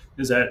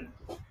is that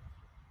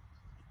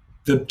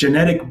the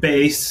genetic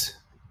base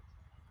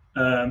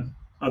of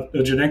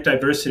the genetic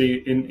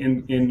diversity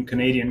in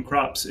Canadian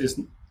crops is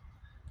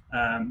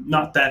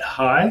not that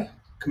high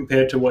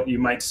compared to what you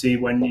might see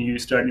when you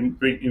start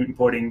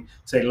importing,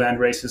 say, land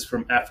races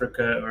from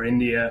Africa or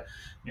India.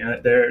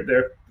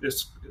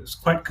 It's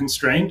quite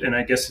constrained, and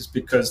I guess it's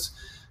because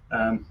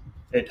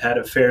it had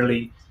a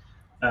fairly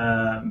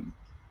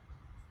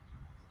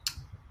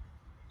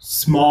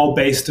small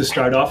base to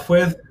start off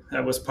with.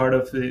 That was part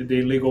of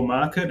the legal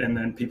market, and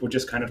then people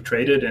just kind of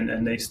traded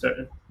and they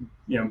started,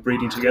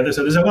 breeding together.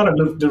 So there's a lot of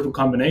little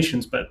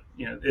combinations, but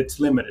it's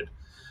limited.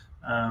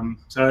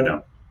 So I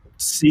don't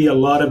see a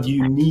lot of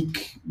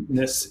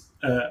uniqueness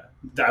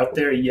out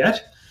there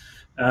yet.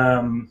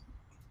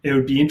 It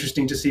would be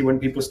interesting to see when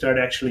people start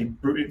actually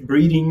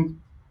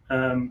breeding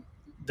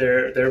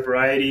their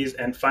varieties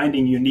and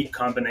finding unique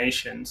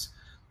combinations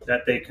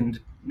that they can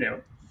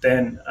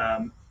then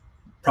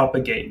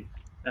propagate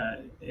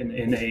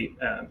in a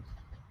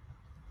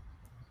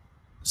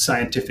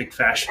scientific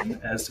fashion,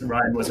 as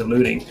Ryan was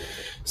alluding.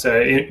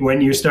 So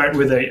when you start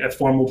with a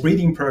formal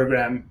breeding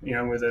program,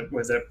 with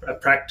a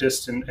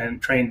practiced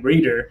and trained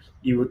breeder,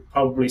 you would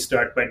probably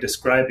start by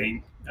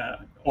describing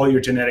all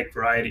your genetic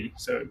variety.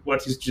 So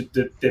what is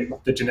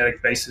the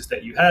genetic basis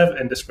that you have,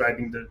 and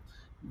describing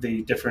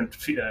the different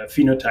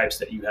phenotypes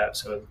that you have.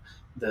 So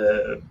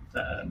the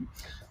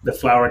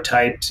flower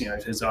types,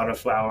 if it's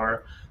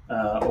autoflower,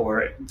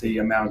 or the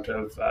amount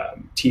of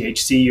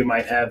THC you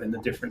might have in the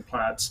different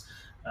plants,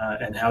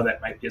 and how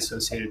that might be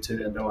associated to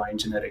the underlying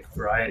genetic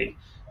variety.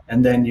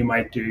 And then you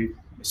might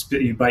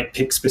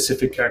pick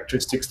specific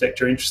characteristics that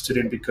you're interested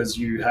in because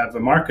you have a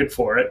market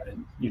for it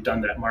and you've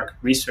done that market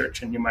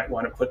research, and you might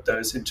want to put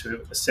those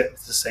into the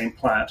same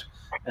plant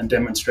and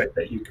demonstrate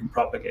that you can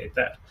propagate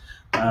that.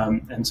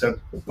 And so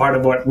part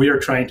of what we are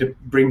trying to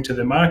bring to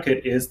the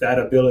market is that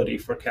ability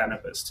for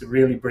cannabis to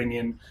really bring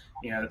in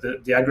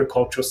the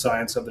agricultural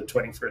science of the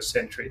 21st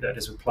century that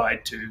is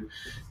applied to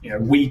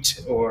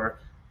wheat or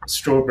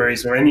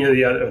strawberries or any of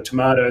the other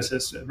tomatoes,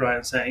 as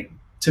Ryan's saying,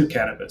 to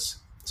cannabis,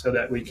 so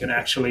that we can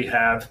actually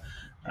have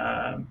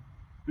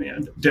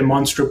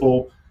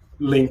demonstrable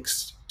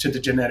links to the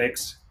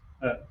genetics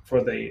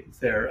for the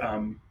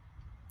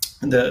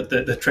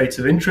traits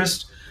of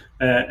interest,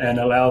 and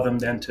allow them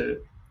then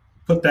to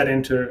put that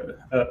into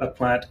a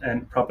plant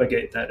and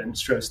propagate that and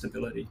show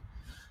stability.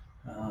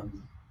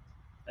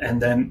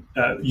 And then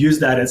use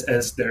that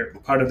as their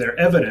part of their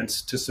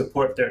evidence to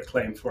support their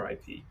claim for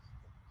IP.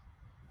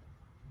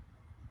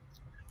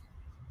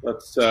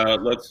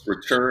 Let's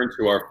return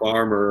to our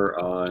farmer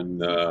on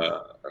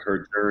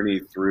her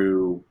journey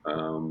through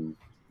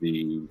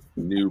the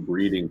new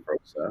breeding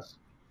process.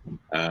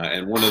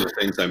 And one of the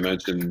things I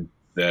mentioned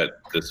that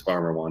this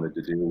farmer wanted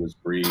to do was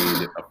breed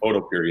a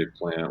photoperiod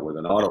plant with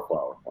an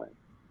autoflower plant.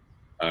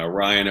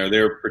 Ryan, are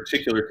there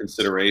particular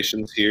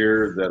considerations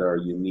here that are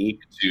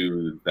unique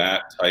to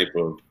that type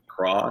of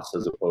cross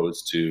as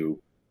opposed to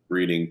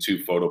breeding two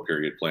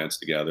photoperiod plants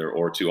together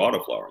or two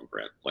autoflowering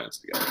plants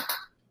together?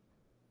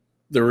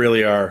 There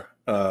really are.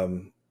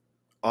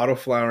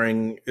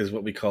 Autoflowering is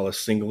what we call a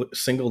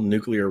single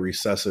nuclear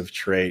recessive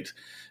trait,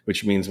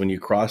 which means when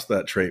you cross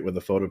that trait with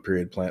a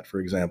photoperiod plant,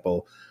 for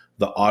example,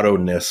 the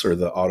auto-ness or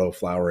the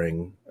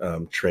auto-flowering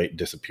trait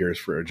disappears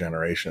for a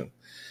generation.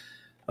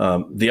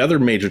 The other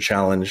major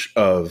challenge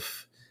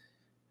of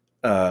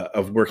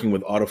working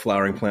with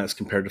auto-flowering plants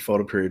compared to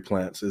photoperiod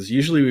plants is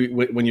usually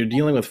when you're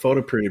dealing with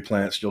photoperiod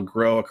plants, you'll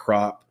grow a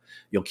crop,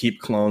 you'll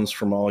keep clones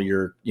from all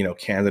your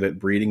candidate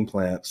breeding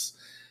plants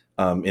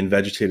in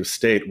vegetative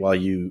state while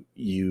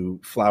you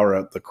flower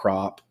out the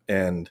crop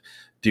and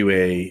do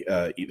a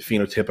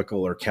phenotypical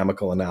or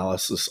chemical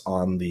analysis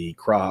on the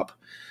crop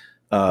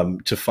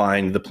to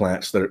find the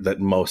plants that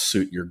most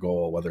suit your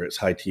goal, whether it's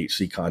high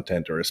THC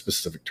content or a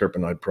specific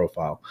terpenoid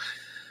profile.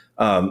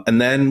 And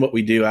then what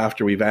we do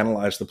after we've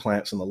analyzed the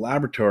plants in the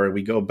laboratory,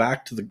 we go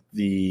back to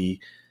the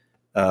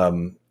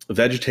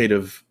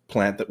vegetative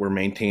plant that we're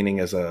maintaining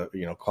as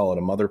call it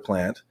a mother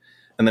plant.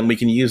 And then we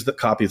can use the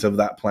copies of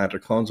that plant or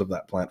clones of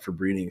that plant for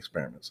breeding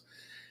experiments.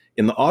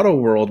 In the auto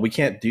world, we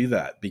can't do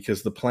that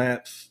because the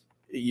plants,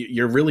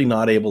 you're really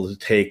not able to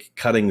take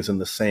cuttings in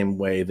the same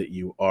way that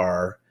you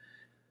are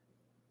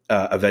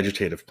a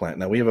vegetative plant.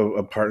 Now, we have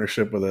a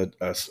partnership with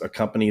a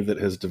company that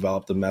has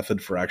developed a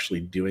method for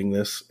actually doing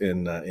this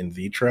in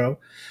vitro.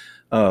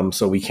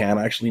 So we can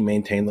actually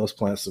maintain those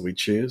plants that we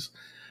choose.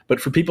 But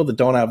for people that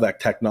don't have that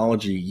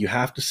technology, you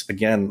have to,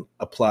 again,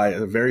 apply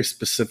a very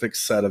specific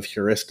set of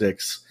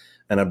heuristics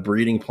and a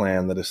breeding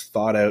plan that is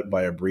thought out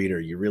by a breeder.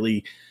 You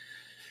really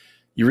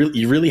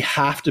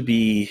have to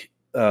be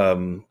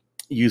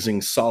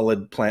using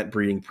solid plant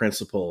breeding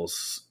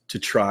principles to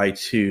try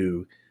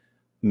to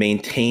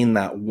maintain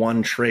that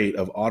one trait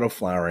of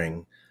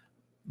autoflowering,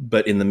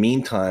 but in the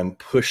meantime,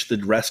 push the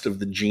rest of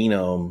the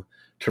genome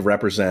to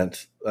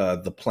represent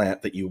the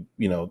plant that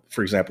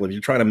for example, if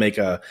you're trying to make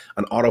an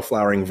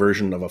autoflowering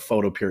version of a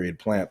photoperiod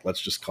plant, let's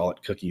just call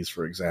it cookies,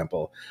 for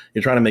example.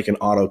 You're trying to make an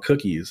auto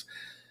cookies.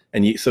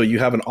 And so you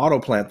have an auto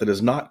plant that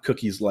is not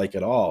cookies-like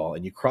at all,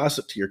 and you cross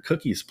it to your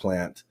cookies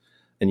plant,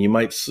 and you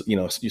might,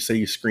 you say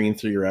you screen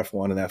through your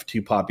F1 and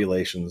F2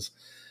 populations.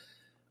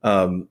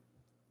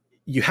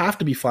 you have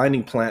to be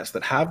finding plants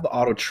that have the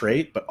auto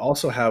trait, but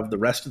also have the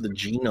rest of the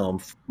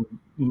genome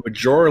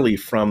majorly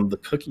from the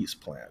cookies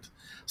plant,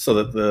 so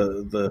that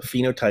the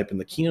phenotype and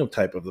the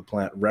genotype of the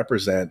plant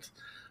represent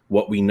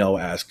what we know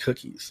as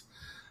cookies.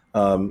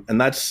 And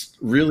that's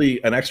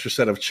really an extra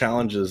set of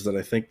challenges that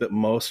I think that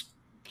most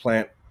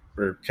plant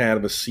or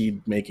cannabis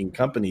seed making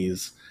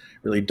companies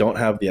really don't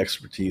have the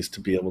expertise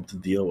to be able to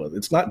deal with.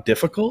 It's not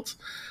difficult,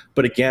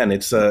 but again,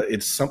 it's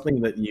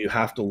something that you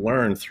have to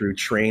learn through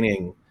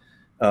training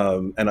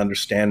and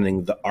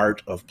understanding the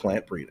art of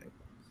plant breeding.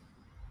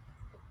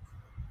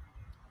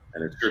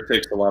 And it sure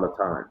takes a lot of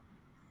time.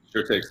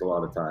 Sure takes a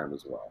lot of time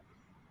as well.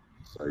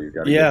 So you've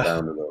got to get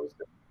down to those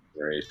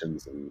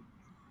generations. And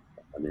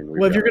I mean,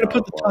 well, if you're going to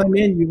put the time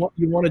in,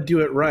 you want to do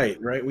it right?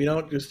 We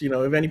don't just,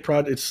 if any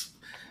project,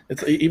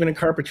 it's even in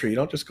carpentry, you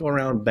don't just go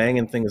around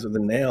banging things with a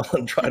nail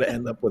and try to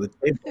end up with a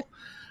table,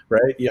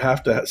 right? You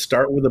have to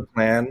start with a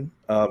plan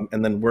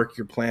and then work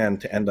your plan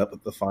to end up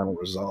at the final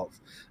result.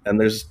 And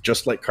there's,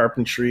 just like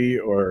carpentry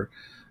or,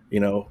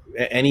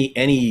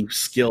 any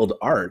skilled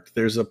art,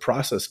 there's a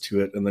process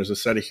to it, and there's a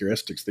set of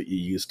heuristics that you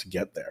use to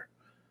get there.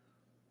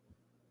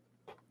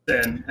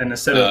 And a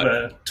set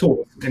of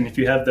tools, and if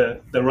you have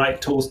the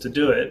right tools to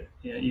do it,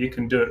 you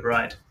can do it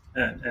right.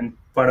 And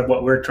part of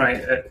what we're trying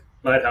at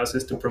Lighthouse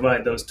is to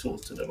provide those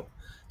tools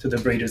to the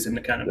breeders in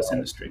the cannabis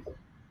industry.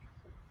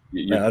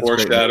 You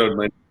foreshadowed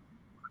my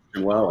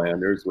question well,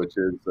 Anders, which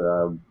is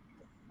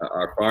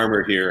our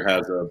farmer here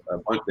has a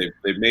bunch.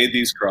 They've made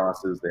these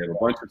crosses. They have a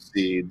bunch of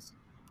seeds.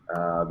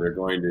 They're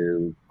going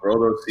to grow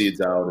those seeds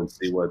out and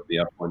see what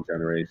the F1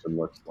 generation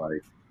looks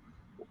like.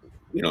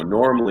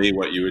 Normally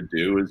what you would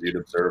do is you'd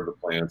observe the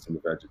plants in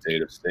the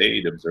vegetative state,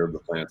 you'd observe the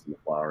plants in the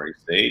flowering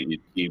state,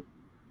 you'd keep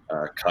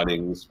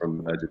cuttings from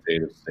the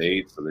vegetative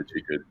state so that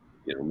you could,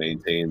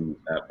 maintain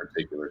that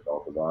particular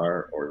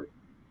cultivar or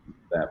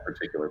that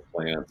particular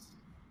plant's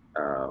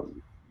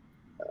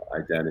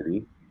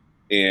identity.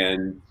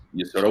 And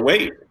you sort of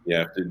wait. You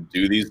have to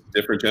do these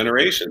different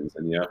generations,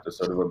 and you have to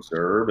sort of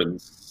observe and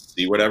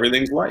see what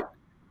everything's like.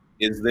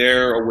 Is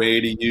there a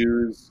way to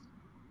use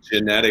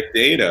genetic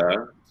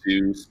data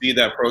to speed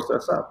that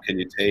process up? Can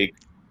you take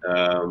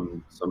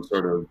some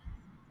sort of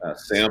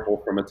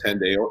sample from a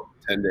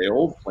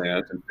 10-day-old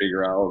plant and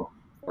figure out,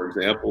 for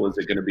example, is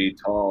it going to be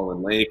tall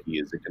and lanky?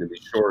 Is it going to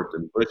be short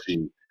and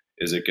bushy?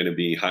 Is it going to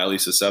be highly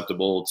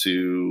susceptible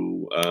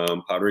to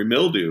powdery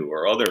mildew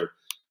or other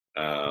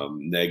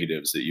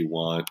negatives that you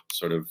want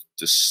sort of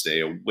to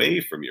stay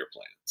away from your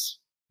plants?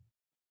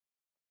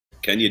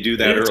 Can you do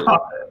that early?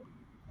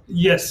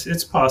 Yes,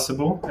 it's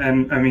possible.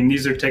 And I mean,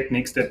 these are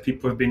techniques that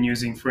people have been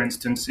using, for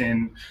instance,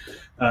 in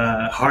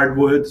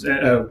hardwoods,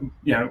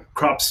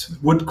 crops,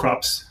 wood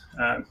crops,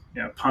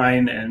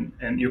 pine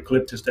and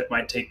eucalyptus that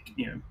might take,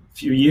 a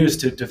few years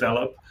to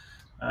develop.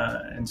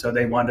 And so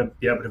they want to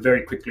be able to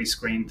very quickly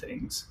screen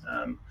things.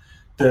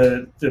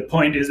 The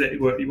point is that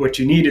what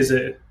you need is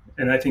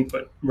and I think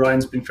what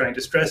Ryan's been trying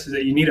to stress is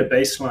that you need a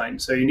baseline.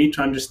 So you need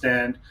to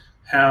understand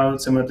how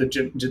some of the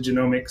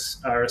genomics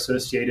are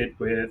associated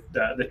with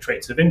the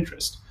traits of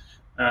interest.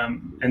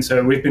 And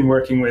so we've been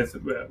working with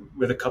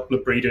a couple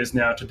of breeders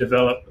now to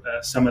develop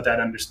some of that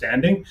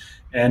understanding.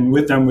 And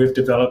with them, we've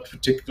developed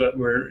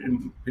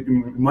in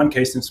one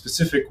case in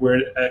specific,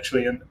 we're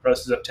actually in the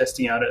process of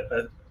testing out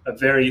a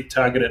very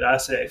targeted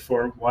assay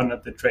for one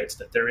of the traits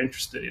that they're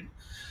interested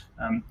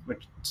in.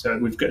 So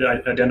we've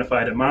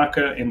identified a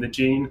marker in the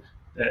gene,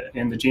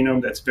 in the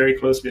genome that's very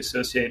closely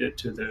associated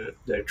to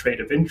the trait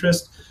of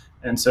interest.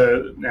 And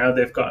so now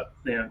they've got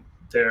their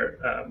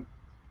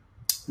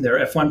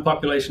F1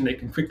 population. They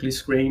can quickly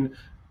screen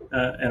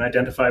and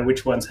identify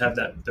which ones have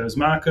those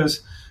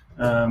markers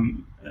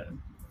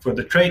for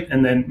the trait,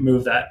 and then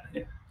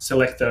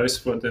select those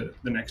for the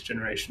next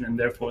generation, and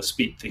therefore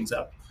speed things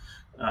up.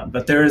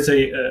 But there is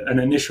an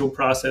initial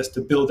process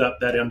to build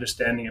up that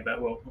understanding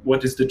about, well,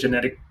 what is the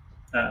genetic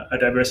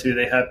diversity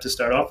they have to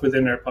start off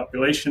within their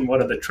population, what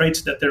are the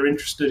traits that they're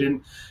interested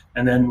in,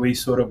 and then we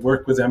sort of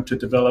work with them to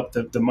develop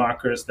the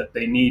markers that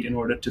they need in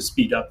order to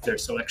speed up their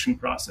selection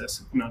process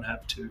and not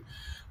have to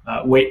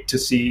wait to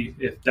see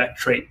if that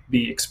trait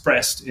be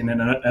expressed in an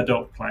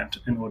adult plant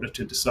in order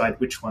to decide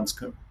which ones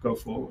go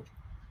forward.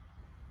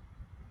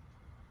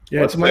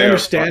 Yeah, it's my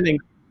understanding.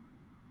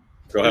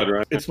 Go ahead,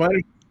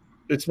 Ryan.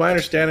 It's my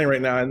understanding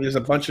right now, and there's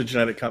a bunch of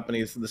genetic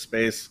companies in the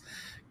space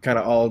kind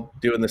of all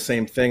doing the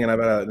same thing, and I've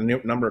had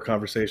a number of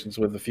conversations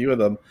with a few of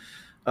them.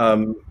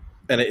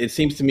 And it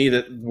seems to me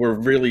that we're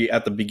really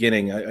at the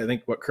beginning. I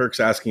think what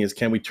Kirk's asking is,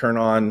 can we turn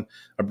on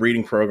a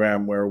breeding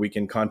program where we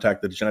can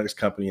contact the genetics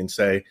company and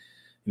say,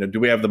 do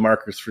we have the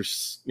markers for,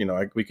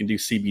 we can do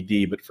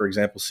CBD, but for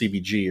example,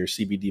 CBG or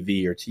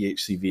CBDV or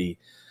THCV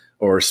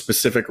or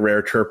specific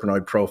rare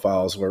terpenoid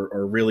profiles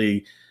or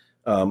really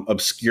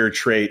obscure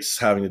traits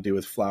having to do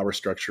with flower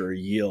structure or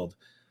yield,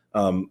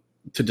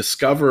 to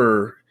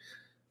discover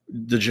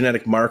the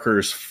genetic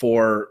markers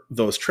for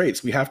those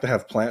traits. We have to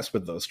have plants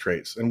with those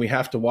traits, and we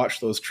have to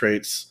watch those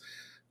traits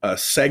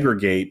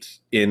segregate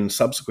in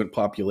subsequent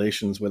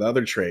populations with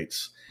other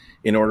traits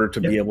in order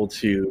to be able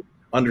to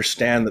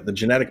understand that the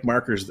genetic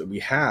markers that we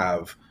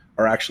have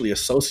are actually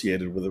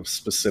associated with a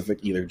specific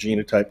either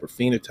genotype or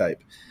phenotype.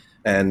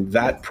 And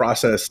that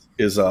process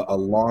is a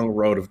long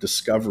road of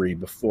discovery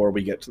before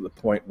we get to the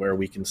point where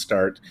we can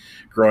start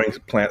growing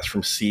plants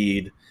from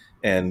seed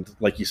and,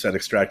 like you said,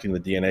 extracting the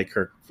DNA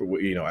for,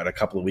 at a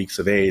couple of weeks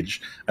of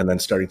age, and then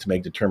starting to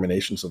make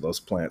determinations of those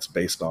plants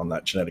based on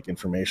that genetic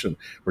information.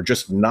 We're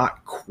just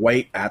not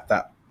quite at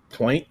that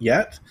point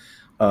yet.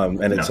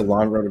 And it's a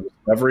long road of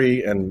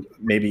discovery, and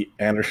maybe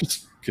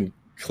Anders can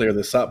clear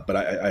this up, but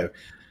I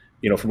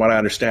from what I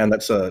understand,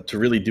 that's to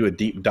really do a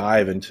deep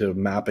dive into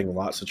mapping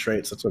lots of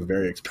traits. That's a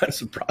very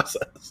expensive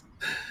process.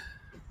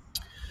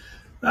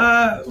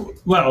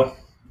 Well,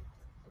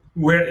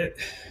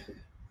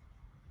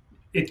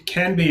 it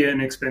can be an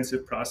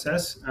expensive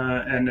process,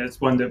 and it's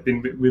one that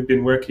we've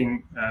been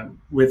working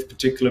with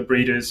particular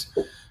breeders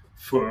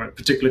for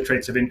particular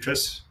traits of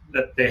interest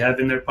that they have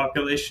in their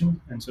population,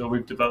 and so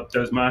we've developed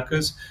those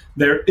markers.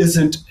 There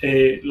isn't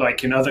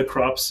like in other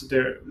crops,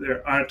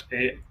 there aren't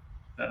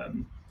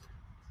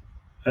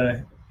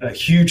a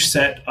huge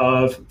set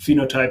of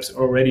phenotypes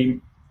already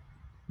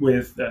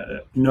with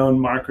known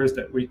markers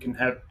that we can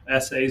have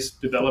assays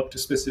developed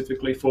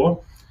specifically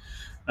for.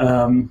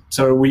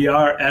 So we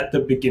are at the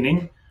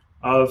beginning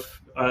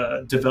of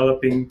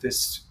developing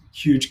this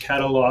huge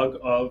catalog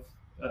of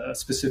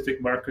specific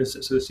markers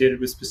associated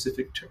with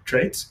specific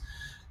traits.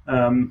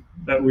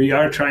 But we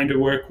are trying to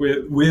work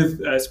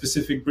with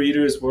specific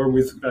breeders or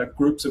with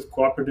groups of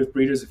cooperative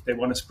breeders if they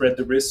want to spread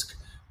the risk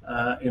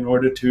in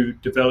order to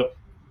develop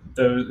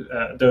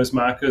those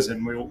markers,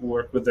 and we'll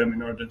work with them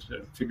in order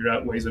to figure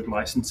out ways of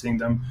licensing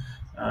them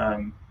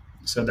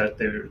so that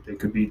they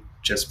could be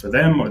just for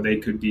them, or they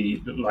could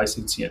be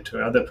licensing it to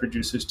other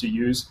producers to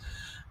use.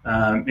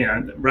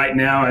 Right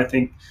now, I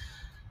think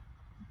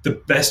the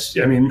best,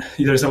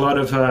 there's a lot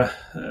of I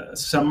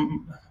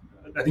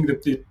think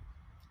that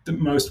the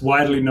most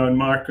widely known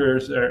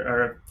markers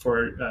are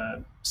for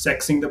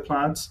sexing the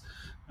plants,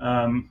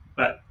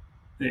 but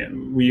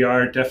we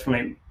are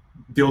definitely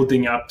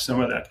building up some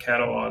of that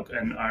catalog,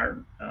 and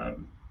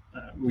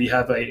we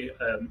have a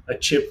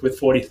chip with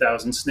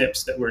 40,000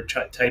 SNPs that we're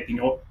typing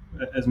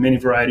as many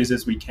varieties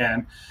as we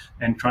can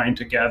and trying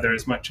to gather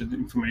as much of the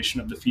information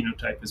of the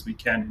phenotype as we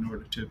can in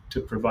order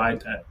to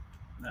provide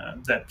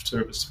that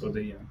service for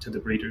to the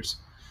breeders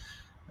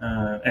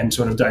and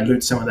sort of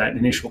dilute some of that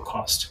initial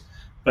cost.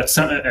 But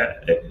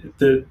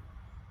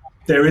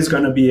there is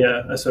going to be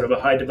a sort of a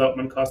high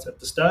development cost at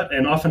the start,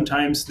 and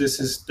oftentimes this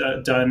is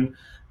done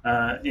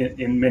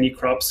in many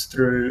crops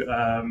through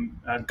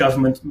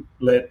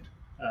government-led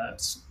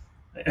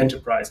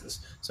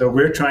enterprises. So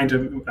we're trying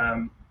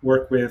to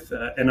work with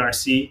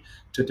NRC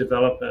to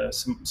develop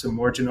some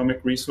more genomic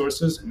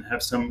resources and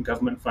have some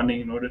government funding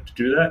in order to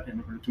do that,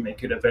 in order to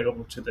make it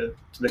available to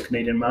the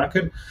Canadian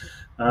market.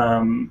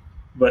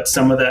 But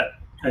some of that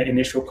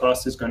initial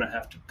cost is going to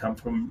have to come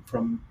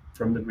from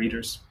the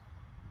breeders.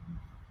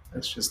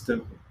 That's just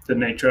the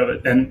nature of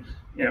it, and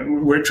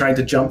we're trying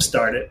to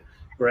jumpstart it.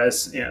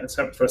 Whereas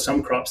for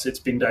some crops, it's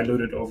been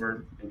diluted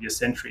over maybe a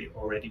century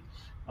already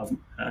of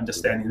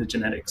understanding the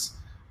genetics.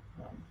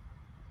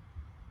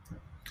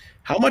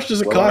 How much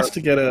does it cost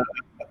to get a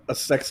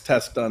sex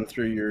test done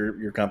through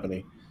your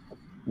company?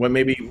 Well,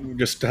 maybe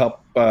just to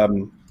help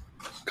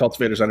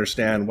cultivators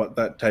understand what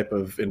that type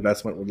of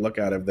investment would look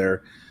at if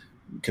they're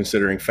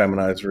considering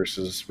feminized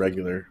versus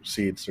regular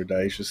seeds or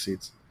dioecious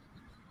seeds.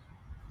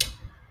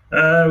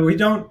 We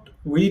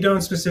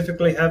don't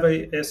specifically have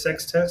a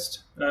sex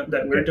test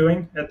that we're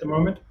doing at the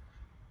moment,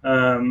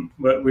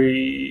 but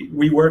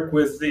we work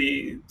with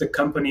the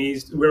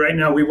companies. Right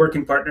now we work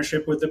in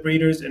partnership with the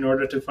breeders in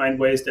order to find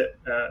ways that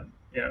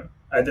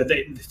either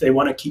if they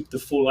want to keep the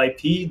full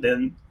IP,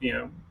 then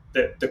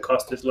the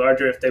cost is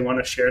larger. If they want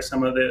to share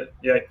some of the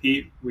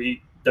IP,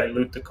 we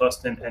dilute the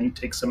cost and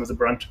take some of the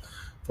brunt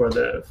for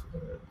the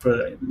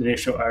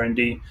initial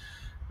R&D.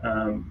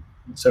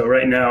 So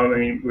right now,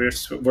 we're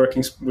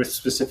working with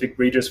specific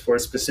breeders for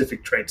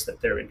specific traits that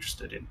they're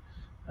interested in.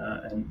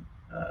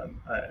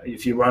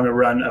 If you want to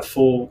run a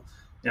full,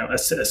 a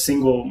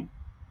single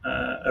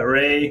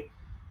array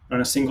on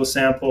a single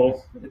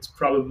sample, we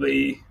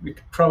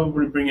could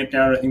probably bring it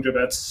down, I think, to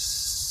about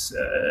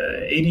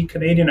 80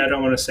 Canadian. I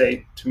don't want to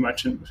say too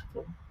much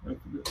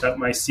without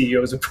my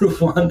CEO's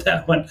approval on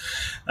that one,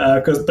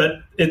 but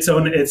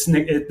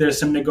there's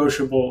some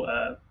negotiable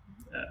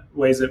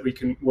ways that we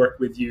can work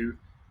with you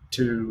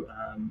to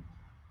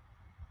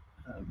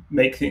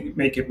make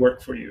it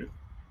work for you.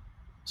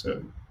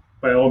 So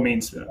by all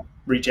means,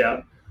 reach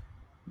out.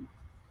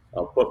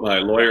 I'll put my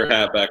lawyer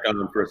hat back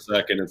on for a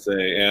second and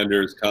say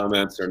Anders'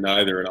 comments are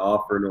neither an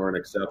offer nor an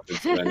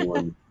acceptance to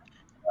anyone.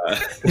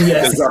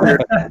 Yes.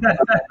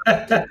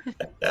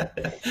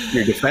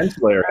 Your defense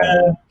lawyer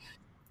hat.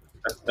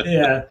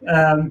 Yeah.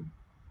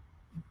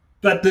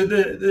 But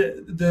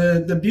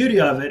the beauty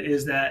of it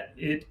is that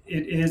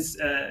it's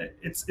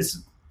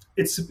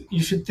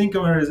you should think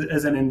of it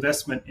as an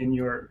investment in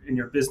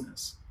your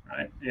business,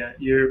 right? Yeah,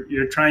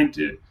 you're trying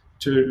to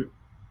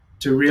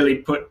to really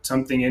put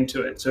something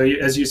into it. So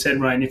as you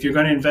said, Ryan, if you're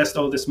going to invest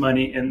all this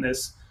money in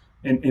this,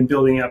 in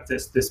building up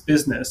this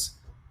business,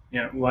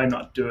 why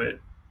not do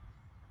it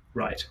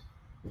right?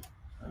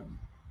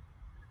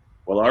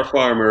 Well, our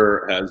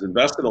farmer has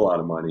invested a lot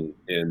of money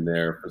in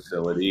their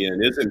facility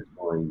and isn't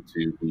going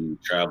to be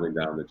traveling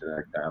down the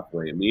genetic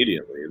pathway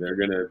immediately. They're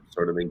going to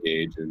sort of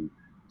engage in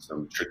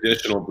some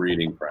traditional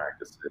breeding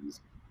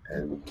practices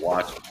and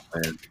watch the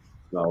plants,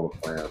 smell the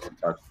plants, and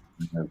touch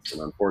the plants.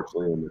 And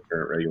unfortunately, in the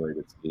current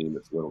regulated scheme,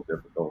 it's a little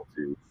difficult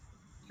to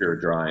cure,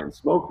 dry, and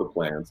smoke the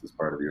plants as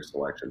part of your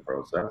selection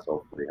process.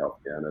 Hopefully, Health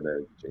Canada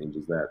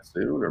changes that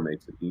soon or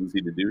makes it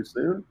easy to do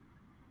soon,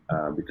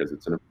 because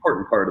it's an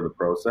important part of the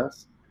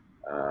process.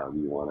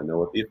 You want to know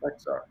what the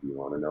effects are. You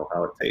want to know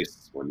how it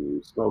tastes when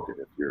you smoke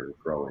it if you're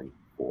growing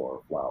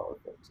for flower,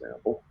 for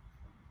example.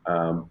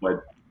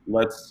 But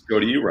let's go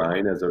to you,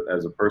 Ryan, as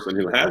a person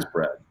who has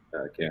bred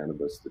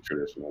cannabis the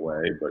traditional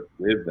way, but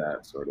with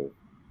that sort of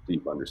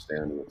deep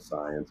understanding of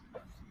science.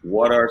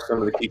 What are some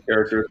of the key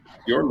characteristics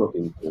you're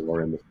looking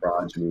for in the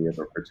progeny of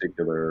a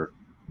particular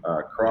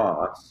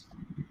cross?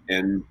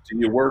 And do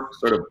you work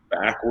sort of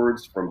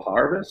backwards from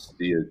harvest?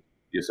 Do you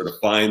sort of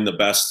find the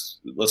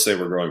best, let's say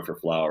we're growing for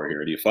flower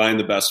here, do you find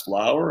the best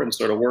flower and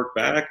sort of work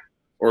back?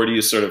 Or do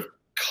you sort of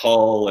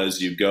cull as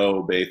you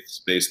go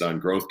based on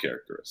growth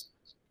characteristics?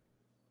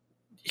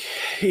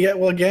 Yeah,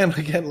 well, again,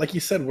 like you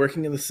said,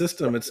 working in the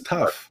system, it's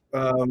tough.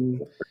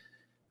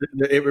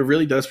 It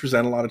really does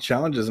present a lot of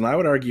challenges. And I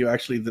would argue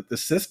actually that the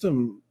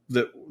system,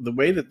 the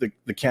way that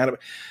the cannabis,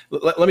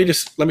 let me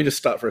just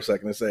stop for a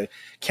second and say,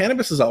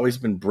 cannabis has always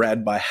been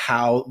bred by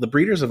how the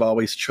breeders have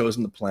always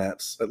chosen the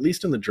plants, at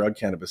least in the drug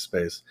cannabis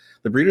space.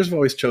 The breeders have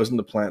always chosen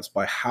the plants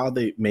by how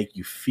they make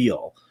you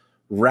feel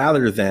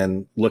rather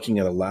than looking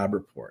at a lab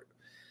report.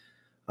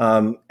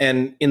 And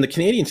in the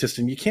Canadian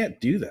system, you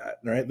can't do that,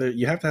 right?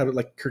 You have to have,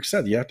 like Kirk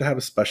said, you have to have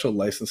a special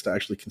license to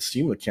actually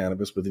consume the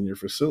cannabis within your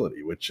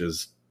facility, which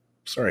is,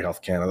 sorry,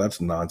 Health Canada, that's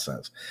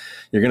nonsense.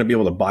 You're going to be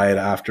able to buy it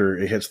after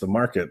it hits the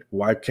market.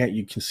 Why can't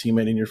you consume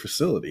it in your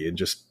facility and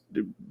just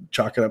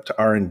chalk it up to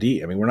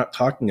R&D? I mean, we're not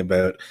talking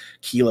about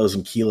kilos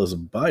and kilos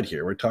of bud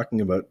here. We're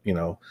talking about,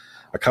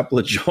 a couple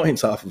of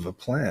joints off of a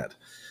plant.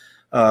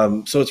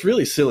 So it's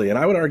really silly. And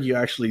I would argue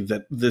actually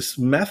that this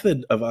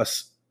method of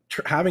us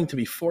having to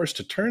be forced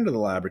to turn to the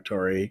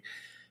laboratory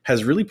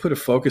has really put a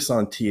focus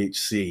on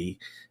THC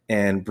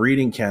and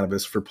breeding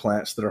cannabis for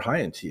plants that are high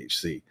in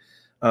THC.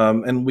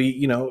 And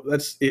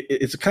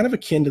it's kind of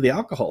akin to the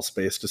alcohol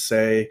space to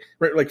say,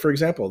 right, like, for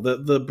example,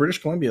 the British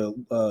Columbia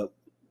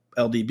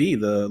LDB,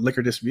 the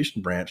liquor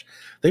distribution branch,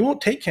 they won't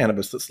take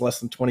cannabis that's less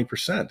than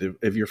 20%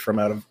 if you're from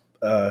out of,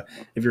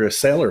 if you're a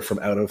sailor from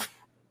out of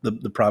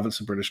the province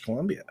of British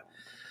Columbia.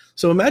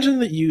 So imagine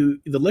that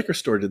the liquor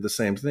store did the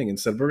same thing and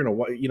said, we're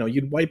going to,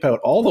 you'd wipe out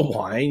all the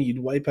wine, you'd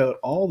wipe out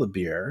all the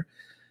beer,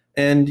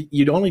 and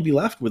you'd only be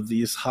left with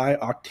these high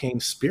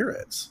octane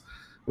spirits,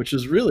 which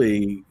is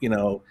really,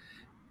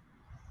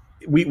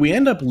 we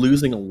end up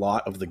losing a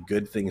lot of the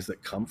good things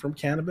that come from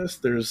cannabis.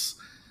 There's,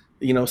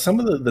 some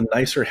of the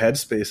nicer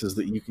headspaces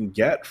that you can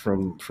get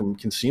from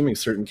consuming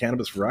certain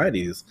cannabis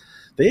varieties,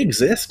 they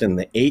exist in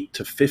the 8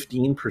 to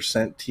 15%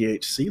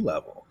 THC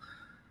level.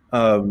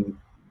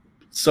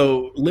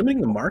 So limiting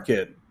the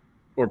market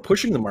or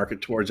pushing the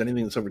market towards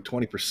anything that's over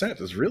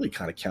 20% is really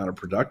kind of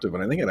counterproductive.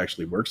 And I think it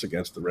actually works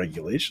against the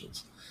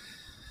regulations.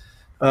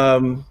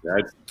 I'd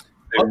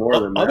say more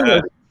than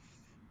that,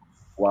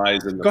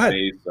 flies in the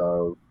face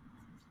of,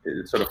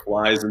 it sort of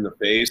flies in the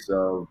face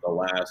of the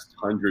last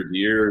 100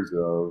 years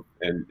of,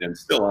 and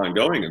still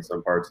ongoing in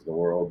some parts of the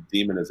world,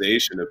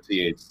 demonization of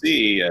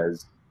THC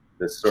as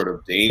this sort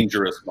of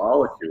dangerous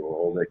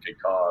molecule that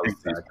could cause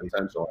these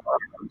potential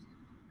harms.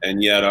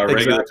 And yet our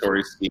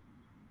regulatory scheme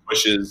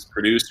pushes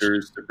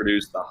producers to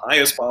produce the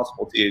highest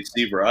possible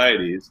THC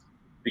varieties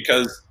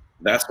because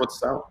that's what's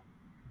selling.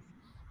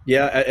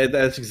 Yeah,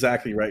 that's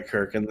exactly right,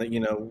 Kirk. And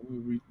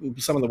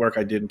some of the work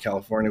I did in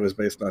California was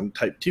based on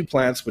type 2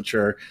 plants, which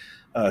are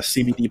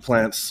CBD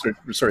plants.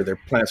 They're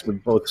plants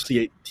with both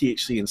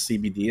THC and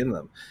CBD in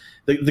them.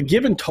 The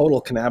given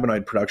total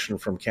cannabinoid production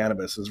from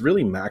cannabis is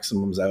really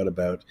maximums out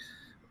about,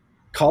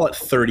 call it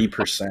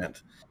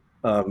 30%.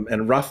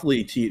 And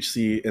roughly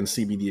THC and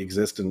CBD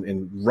exist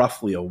in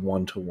roughly a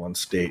 1-to-1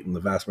 state in the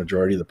vast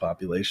majority of the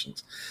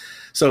populations.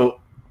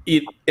 So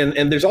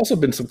and there's also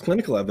been some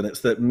clinical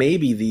evidence that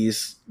maybe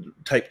these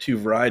type 2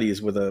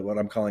 varieties with what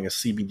I'm calling a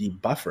CBD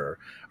buffer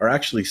are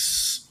actually,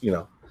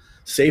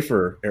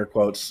 safer, air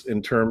quotes,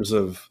 in terms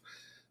of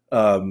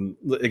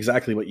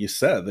exactly what you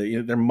said.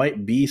 There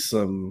might be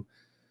some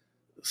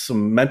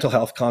mental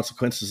health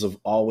consequences of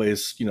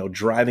always,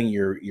 driving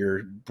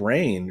your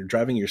brain,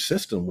 driving your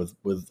system with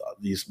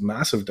these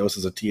massive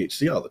doses of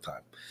THC all the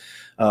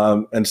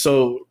time. And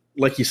so,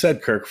 like you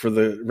said, Kirk, for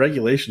the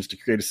regulations to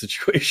create a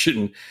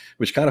situation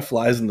which kind of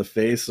flies in the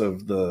face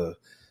of the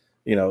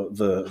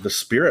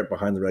spirit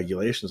behind the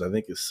regulations, I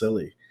think is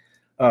silly.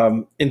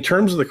 In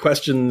terms of the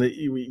question that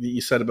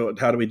you said about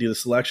how do we do the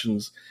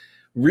selections,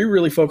 we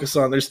really focus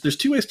on, there's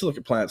two ways to look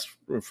at plants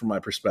from my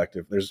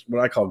perspective. There's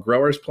what I call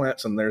growers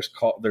plants, and there's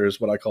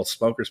what I call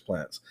smokers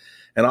plants.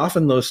 And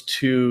often those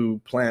two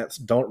plants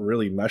don't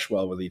really mesh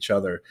well with each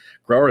other.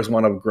 Growers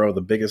want to grow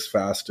the biggest,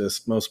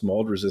 fastest, most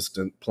mold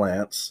resistant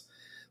plants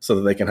so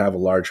that they can have a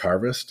large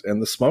harvest. And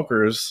the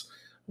smokers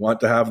want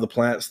to have the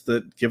plants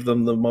that give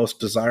them the most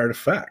desired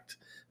effect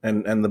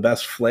and the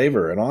best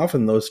flavor. And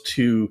often those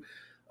two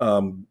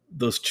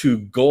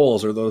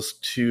goals, or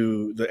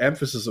the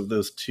emphasis of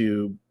those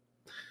two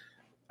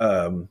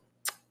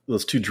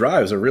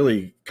drives are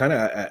really kind of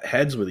at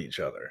heads with each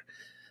other.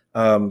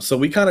 So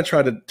we kind of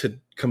try to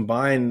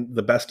combine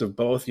the best of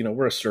both. You know,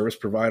 we're a service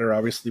provider.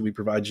 Obviously, we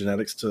provide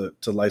genetics to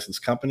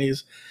licensed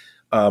companies.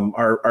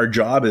 Our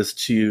job is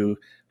to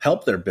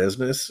help their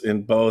business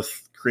in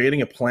both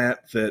creating a plant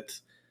that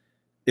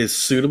is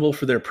suitable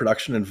for their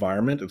production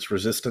environment. It's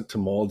resistant to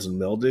molds and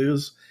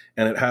mildews,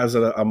 and it has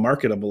a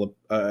market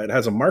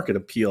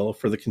appeal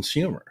for the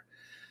consumer.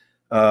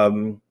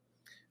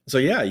 So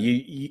yeah,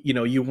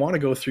 you want to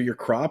go through your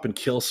crop and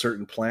kill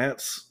certain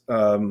plants,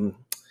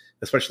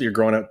 especially you're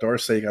growing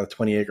outdoors. Say you got a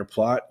 20-acre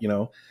plot. You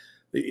know,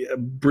 the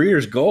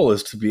breeder's goal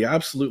is to be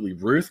absolutely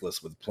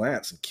ruthless with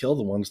plants and kill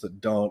the ones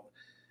that don't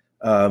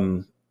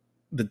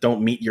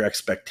meet your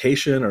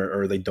expectation,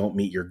 or they don't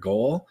meet your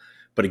goal.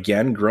 But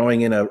again,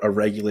 growing in a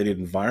regulated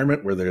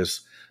environment where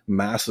there's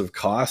massive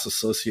costs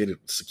associated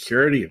with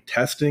security and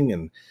testing,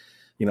 and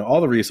all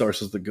the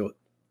resources that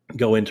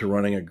go into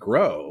running a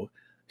grow,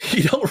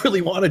 you don't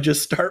really want to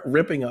just start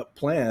ripping up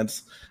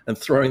plants and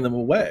throwing them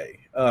away.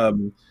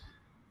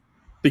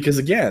 Because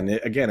again,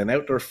 an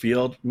outdoor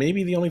field,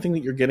 maybe the only thing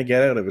that you're going to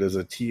get out of it is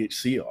a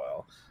THC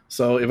oil.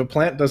 So if a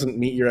plant doesn't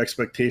meet your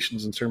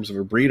expectations in terms of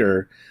a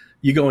breeder,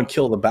 you go and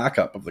kill the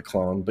backup of the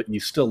clone, but you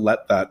still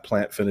let that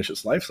plant finish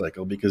its life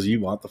cycle because you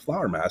want the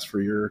flower mass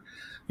for your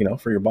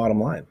bottom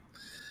line.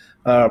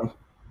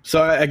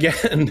 So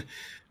again,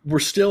 we're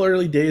still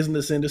early days in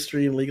this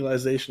industry and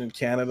legalization in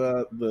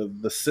Canada.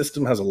 The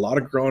system has a lot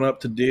of growing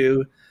up to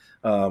do.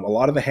 A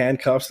lot of the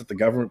handcuffs that the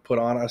government put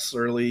on us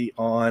early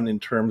on in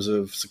terms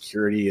of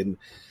security and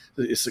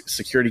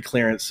security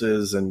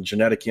clearances and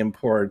genetic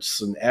imports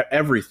and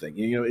everything,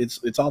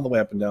 it's all the way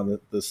up and down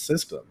the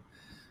system.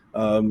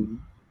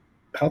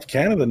 Health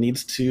Canada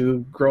needs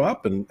to grow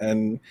up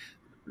and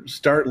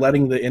start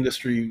letting the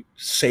industry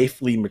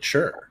safely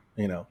mature,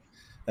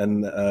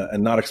 and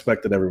not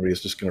expect that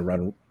everybody's just going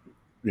to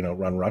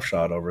run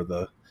roughshod over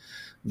the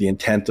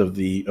intent of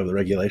the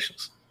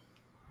regulations.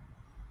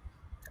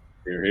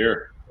 Hear,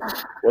 hear.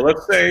 Well,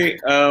 let's say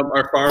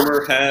our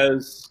farmer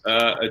has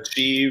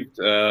achieved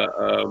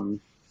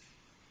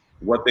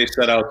what they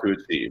set out to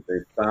achieve. They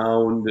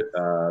found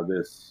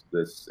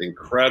this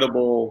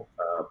incredible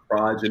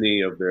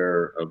progeny of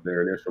their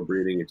initial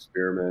breeding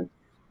experiment.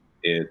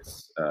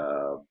 It's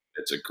a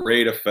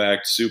great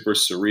effect, super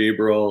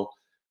cerebral,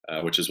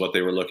 which is what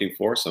they were looking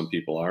for. Some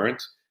people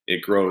aren't.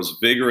 It grows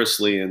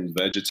vigorously in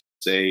vegetate.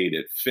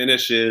 It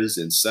finishes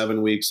in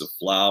 7 weeks of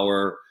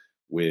flower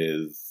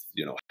with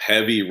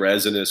heavy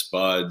resinous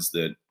buds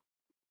that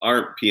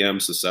aren't PM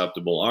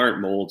susceptible, aren't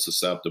mold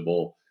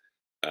susceptible.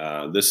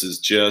 This is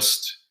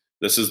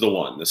the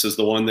one. This is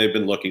the one they've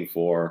been looking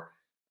for.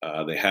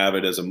 They have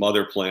it as a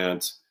mother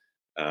plant.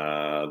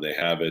 They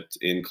have it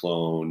in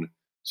clone.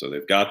 So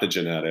they've got the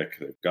genetic.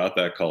 They've got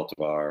that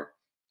cultivar.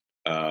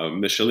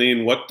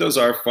 Micheline, what does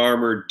our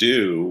farmer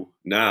do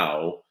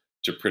now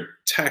to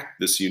protect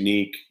this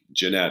unique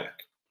genetic?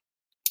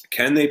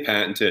 Can they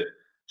patent it?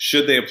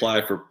 Should they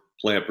apply for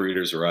plant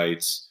breeders'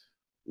 rights?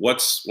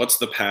 What's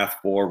the path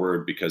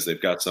forward, because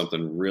they've got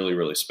something really,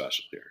 really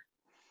special here?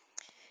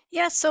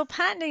 Yeah, so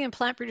patenting and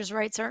plant breeders'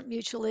 rights aren't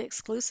mutually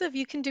exclusive.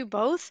 You can do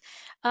both.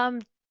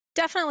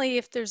 Definitely,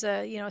 if there's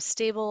a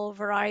stable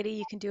variety,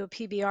 you can do a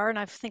PBR, and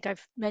I think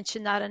I've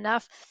mentioned that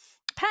enough.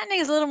 Patenting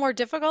is a little more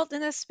difficult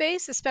in this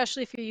space,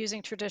 especially if you're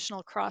using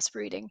traditional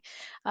crossbreeding.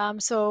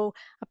 So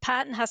a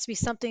patent has to be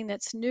something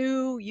that's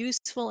new,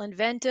 useful,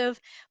 inventive,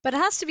 but it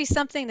has to be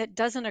something that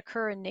doesn't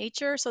occur in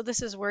nature. So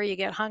this is where you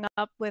get hung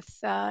up with,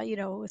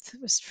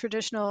 with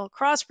traditional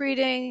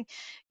crossbreeding.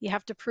 You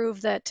have to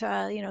prove that,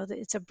 that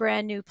it's a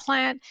brand new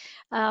plant.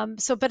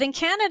 But in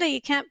Canada,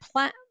 you can't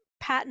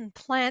patent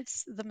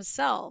plants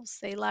themselves.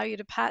 They allow you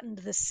to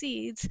patent the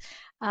seeds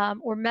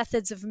or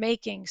methods of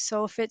making.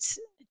 So if it's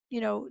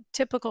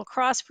typical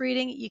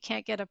crossbreeding, you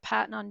can't get a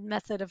patent on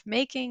method of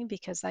making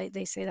because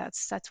they say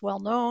that's well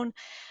known.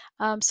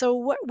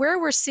 So where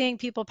we're seeing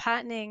people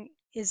patenting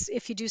is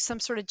if you do some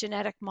sort of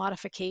genetic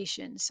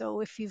modification. So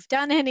if you've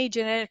done any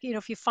genetic,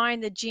 if you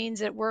find the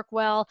genes that work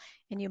well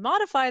and you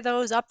modify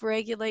those,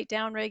 upregulate,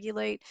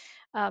 downregulate,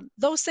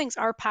 those things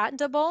are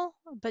patentable,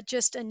 but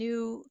just a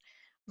new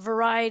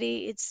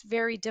variety, it's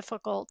very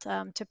difficult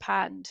to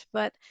patent.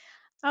 But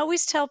I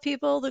always tell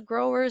people, the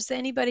growers,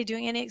 anybody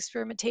doing any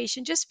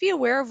experimentation, just be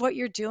aware of what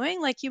you're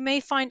doing. Like, you may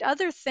find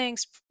other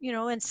things,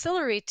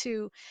 ancillary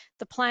to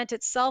the plant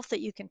itself that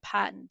you can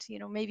patent.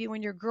 Maybe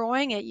when you're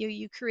growing it,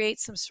 you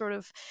create some sort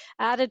of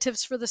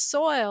additives for the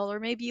soil, or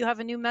maybe you have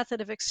a new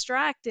method of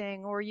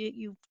extracting, or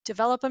you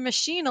develop a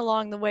machine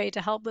along the way to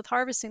help with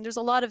harvesting. There's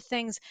a lot of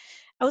things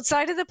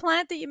outside of the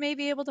plant that you may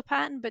be able to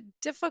patent, but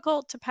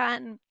difficult to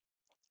patent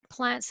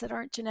plants that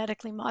aren't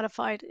genetically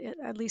modified,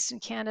 at least in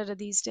Canada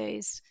these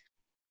days.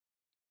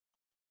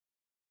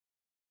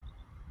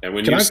 And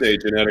when you say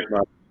genetic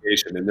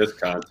modification in this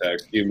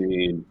context, you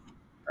mean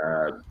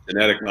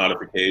genetic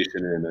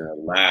modification in a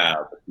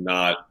lab,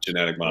 not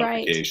genetic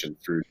modification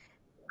through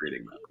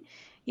breeding methods.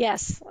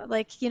 Yes,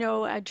 like,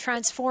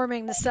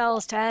 transforming the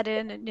cells to add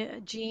in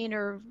a gene,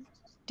 or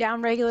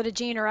downregulate a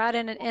gene, or add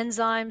in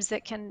enzymes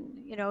that can,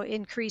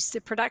 increase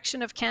the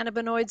production of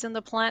cannabinoids in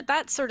the plant.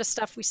 That sort of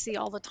stuff we see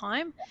all the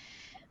time.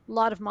 A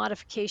lot of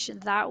modification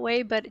that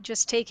way, but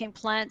just taking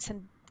plants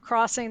and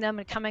crossing them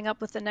and coming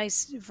up with a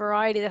nice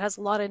variety that has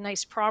a lot of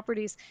nice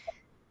properties,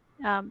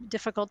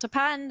 difficult to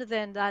patent,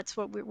 then that's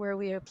where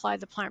we apply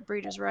the plant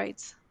breeders'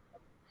 rights.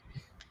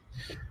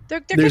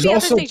 There could be other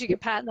things you can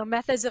patent, though.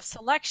 Methods of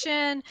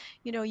selection,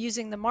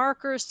 using the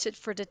markers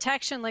for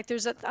detection. Like,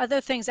 there's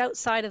other things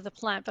outside of the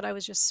plant, but I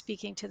was just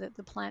speaking to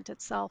the plant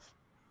itself.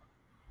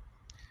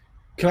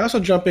 Can I also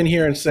jump in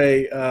here and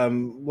say,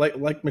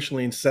 like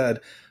Micheline said,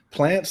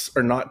 plants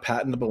are not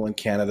patentable in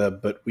Canada,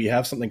 but we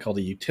have something called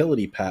a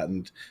utility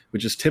patent,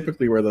 which is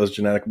typically where those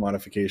genetic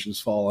modifications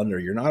fall under.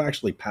 You're not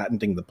actually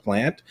patenting the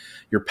plant,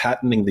 you're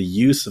patenting the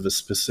use of a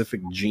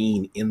specific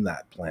gene in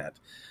that plant.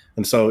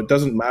 And so it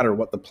doesn't matter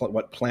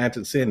what plant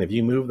it's in. If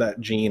you move that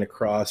gene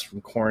across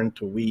from corn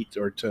to wheat,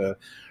 or to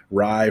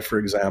rye, for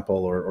example,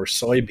 or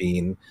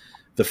soybean,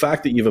 the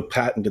fact that you've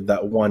patented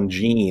that one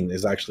gene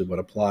is actually what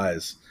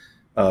applies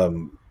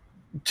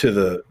to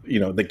the,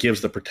 that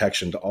gives the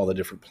protection to all the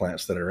different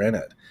plants that are in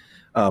it.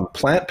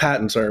 Plant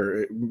patents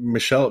are,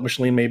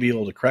 Micheline may be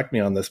able to correct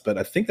me on this, but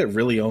I think they're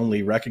really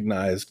only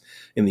recognized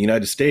in the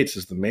United States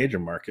as the major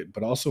market,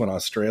 but also in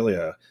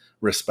Australia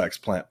respects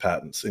plant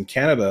patents. In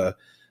Canada,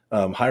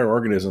 higher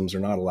organisms are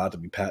not allowed to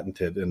be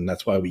patented, and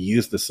that's why we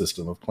use the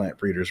system of plant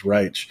breeders'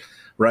 rights.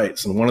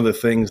 And one of the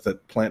things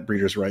that plant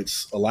breeders'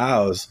 rights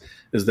allows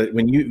is that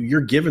when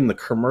you're given the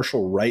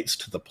commercial rights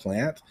to the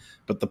plant,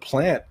 but the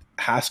plant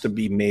has to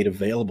be made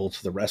available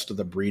to the rest of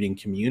the breeding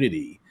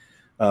community.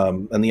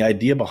 And the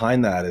idea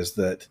behind that is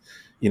that,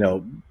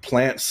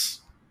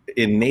 plants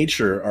in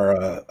nature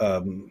are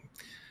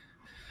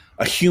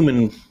a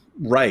human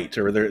right,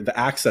 or the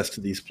access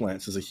to these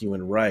plants is a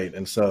human right.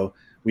 And so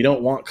we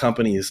don't want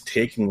companies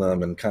taking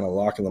them and kind of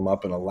locking them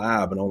up in a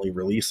lab and only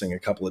releasing a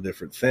couple of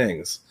different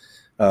things.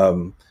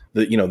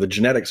 The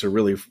genetics are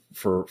really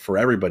for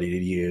everybody to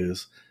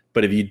use.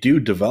 But if you do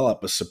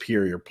develop a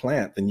superior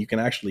plant, then you can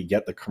actually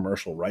get the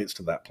commercial rights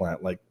to that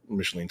plant, like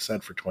Micheline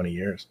said, for 20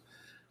 years.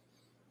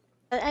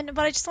 But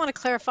I just want to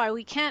clarify,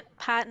 we can't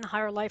patent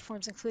higher life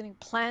forms, including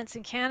plants,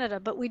 in Canada,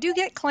 but we do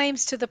get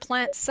claims to the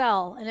plant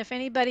cell. And if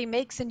anybody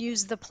makes and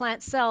uses the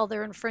plant cell,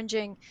 they're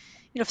infringing.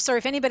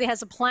 If anybody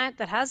has a plant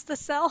that has the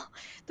cell,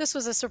 this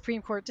was a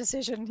Supreme Court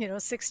decision,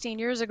 16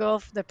 years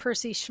ago, the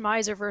Percy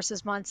Schmeiser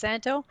versus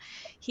Monsanto.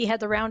 He had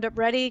the Roundup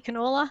Ready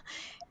canola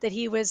that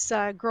he was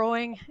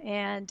growing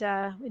and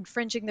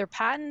infringing their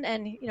patent.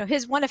 And,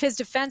 one of his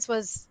defense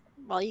was,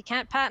 well, you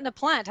can't patent a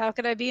plant. How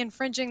could I be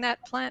infringing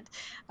that plant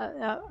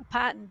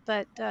patent?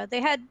 But they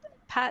had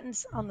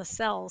patents on the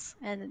cells,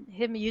 and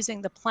him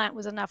using the plant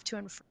was enough to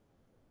infringe.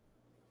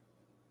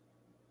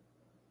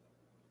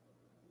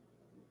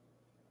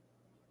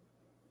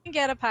 You can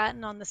get a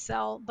patent on the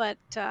cell, but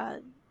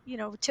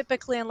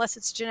typically, unless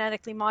it's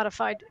genetically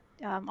modified,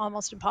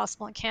 almost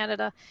impossible in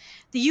Canada.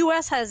 The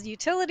U.S. has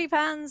utility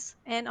patents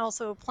and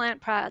also plant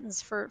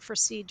patents for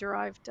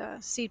seed-derived,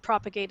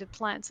 seed-propagated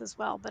plants as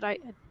well. But I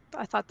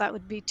thought that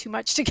would be too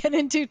much to get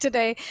into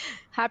today.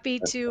 Happy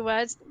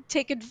to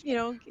take it.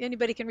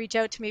 Anybody can reach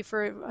out to me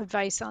for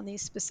advice on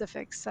these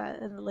specifics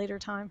at a later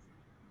time.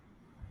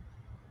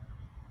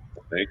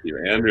 Thank you,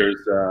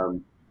 Anders.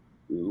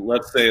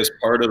 Let's say as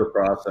part of the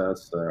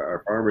process,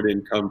 our farmer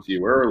didn't come to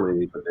you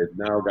early, but they've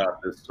now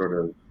got this sort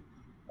of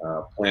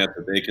plant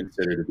that they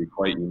consider to be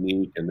quite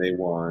unique, and they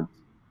want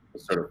a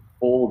sort of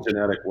full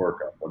genetic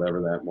workup,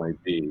 whatever that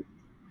might be.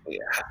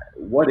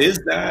 What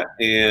is that,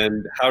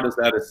 and how does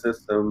that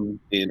assist them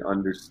in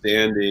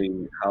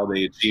understanding how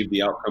they achieve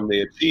the outcome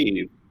they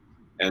achieve,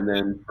 and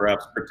then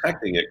perhaps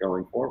protecting it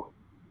going forward?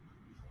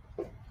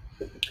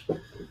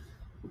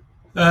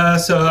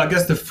 So I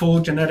guess the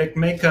full genetic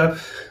makeup,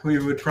 we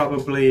would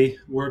probably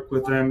work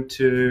with them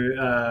to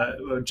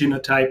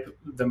genotype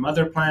the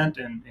mother plant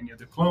and any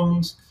other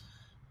clones,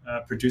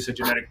 produce a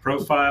genetic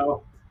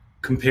profile,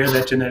 compare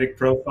that genetic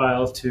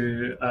profile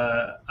to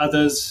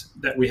others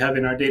that we have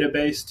in our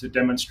database to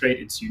demonstrate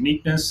its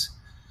uniqueness.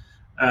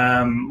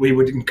 We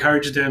would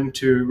encourage them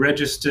to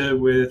register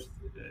with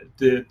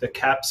the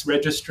CAPS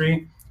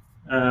registry,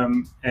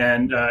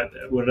 and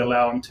would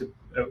allow them to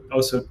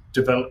also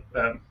develop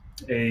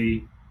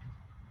a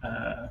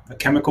a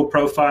chemical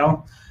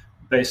profile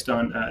based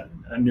on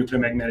a nuclear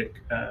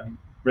magnetic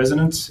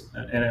resonance,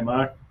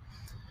 NMR,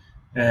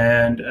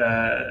 and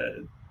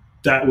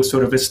that will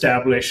sort of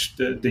establish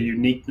the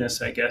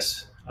uniqueness, I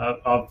guess,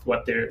 of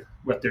what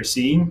they're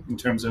seeing in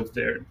terms of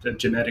the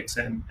genetics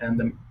and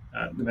the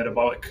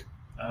metabolic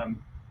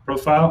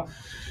profile,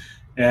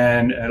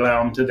 and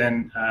allow them to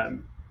then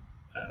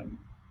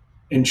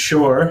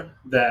ensure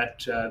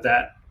that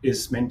that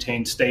is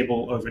maintained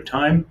stable over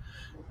time,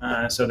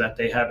 so that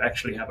they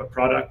actually have a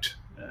product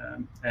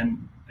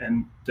and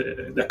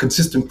the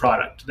consistent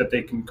product that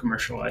they can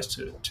commercialize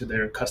to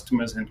their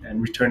customers,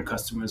 and return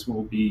customers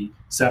will be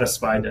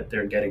satisfied that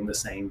they're getting the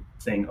same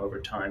thing over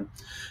time.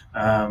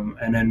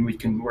 And then we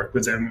can work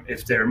with them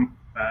if they're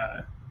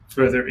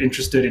further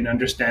interested in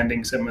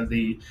understanding some of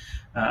the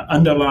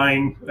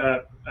underlying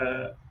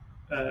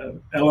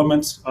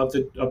elements of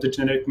the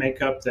genetic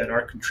makeup that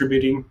are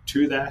contributing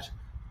to that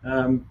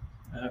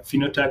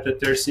phenotype that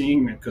they're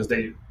seeing, because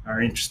they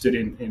are interested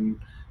in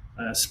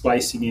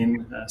splicing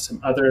in some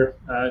other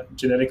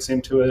genetics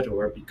into it,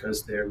 or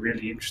because they're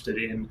really interested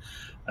in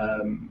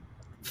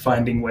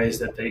finding ways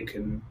that they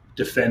can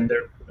defend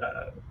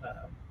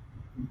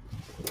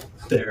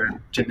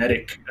their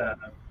genetic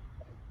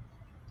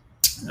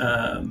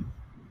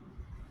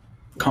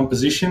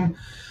composition.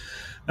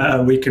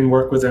 We can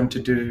work with them to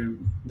do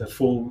the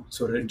full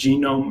sort of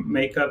genome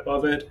makeup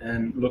of it,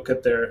 and look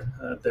at their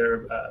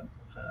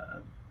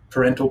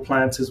parental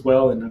plants as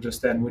well, and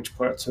understand which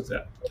parts of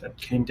that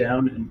came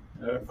down and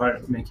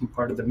making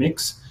part of the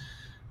mix,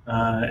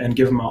 and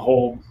give them a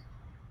whole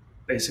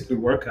basically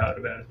workout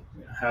about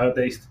how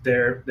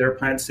their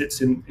plant sits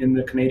in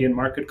the Canadian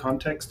market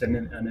context and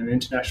in an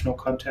international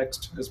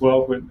context as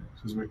well,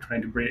 because we're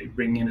trying to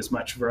bring in as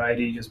much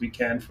variety as we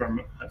can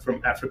from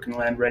African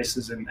land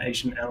races and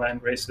Asian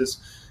land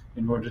races,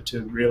 in order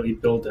to really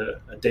build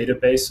a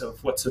database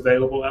of what's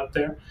available out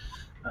there,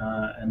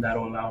 and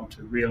that'll allow them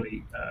to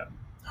really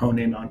hone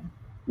in on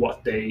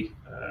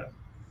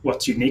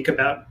what's unique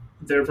about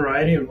their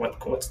variety, and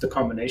what's the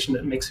combination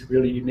that makes it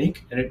really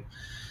unique.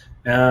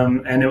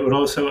 And it would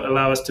also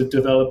allow us to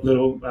develop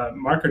little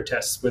marker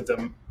tests with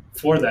them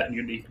for that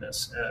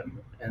uniqueness,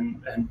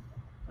 and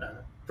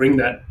bring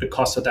the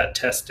cost of that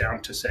test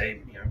down to, say,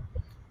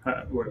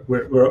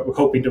 we're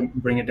hoping to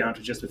bring it down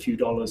to just a few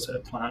dollars a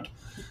plant,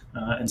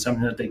 and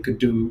something that they could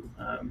do,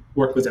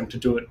 work with them to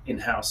do it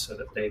in-house, so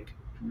that they could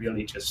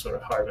really just sort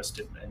of harvest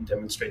it and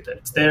demonstrate that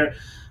it's there.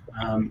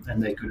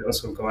 And they could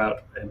also go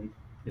out and,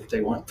 if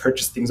they want,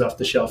 purchase things off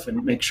the shelf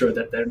and make sure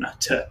that they're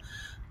not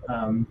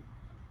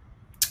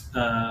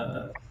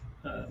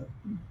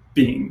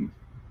being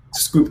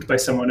scooped by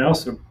someone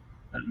else, or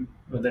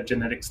their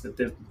genetics that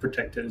they've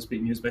protected is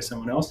being used by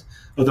someone else.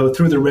 Although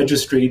through the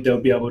registry,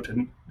 they'll be able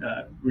to,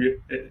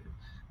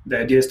 the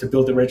idea is to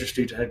build the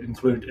registry to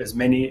include as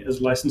many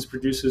as licensed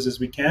producers as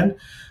we can,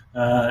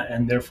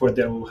 and therefore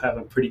they will have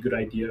a pretty good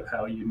idea of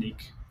how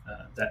unique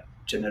that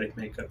genetic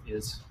makeup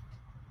is.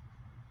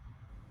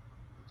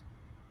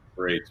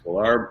 Great. Well,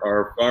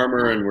 our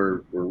farmer, and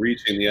we're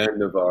reaching the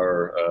end of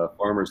our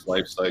farmer's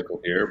life cycle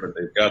here, but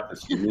they've got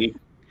this unique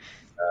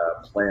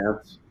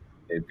plant.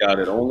 They've got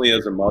it only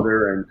as a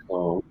mother and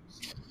clones,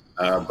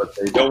 but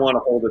they don't want to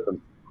hold it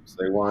themselves.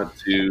 They want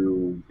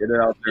to get it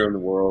out there in the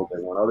world. They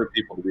want other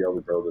people to be able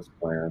to grow this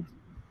plant.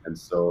 And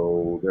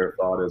so their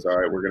thought is, all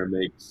right, we're going to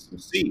make some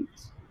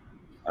seeds.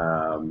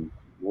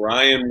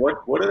 Ryan,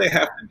 what do they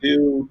have to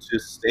do to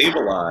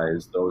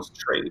stabilize those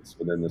traits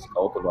within this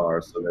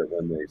cultivar, so that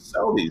when they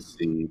sell these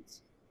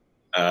seeds,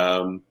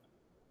 the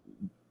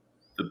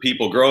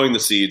people growing the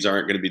seeds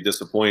aren't going to be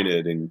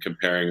disappointed in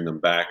comparing them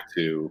back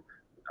to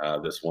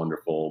this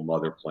wonderful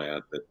mother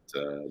plant that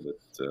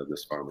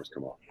this farmer's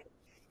come up with?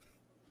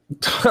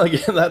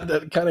 Again,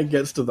 that kind of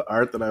gets to the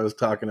art that I was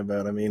talking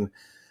about. I mean,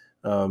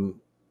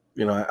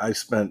 I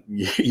spent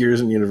years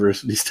in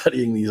university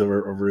studying these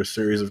over a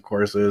series of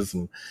courses,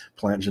 and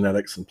plant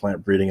genetics and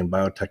plant breeding and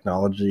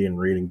biotechnology, and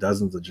reading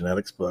dozens of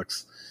genetics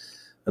books,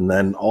 and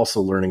then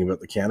also learning about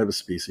the cannabis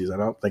species. I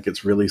don't think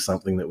it's really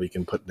something that we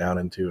can put down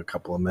into a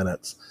couple of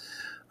minutes.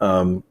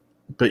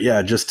 But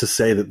yeah, just to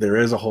say that there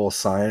is a whole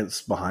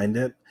science behind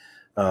it.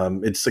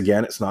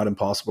 It's not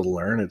impossible to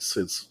learn.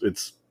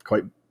 It's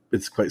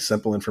quite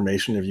simple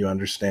information if you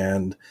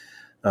understand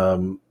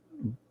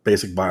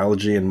basic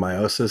biology and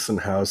meiosis, and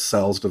how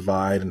cells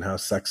divide and how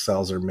sex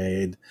cells are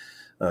made.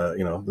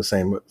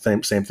 The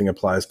same thing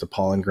applies to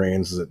pollen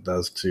grains as it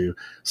does to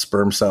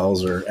sperm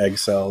cells or egg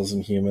cells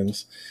in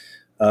humans,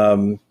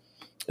 or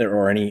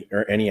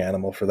any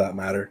animal for that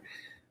matter.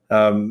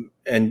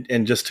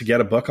 And just to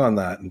get a book on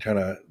that, and kind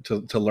of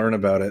to learn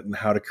about it and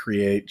how to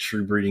create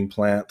true breeding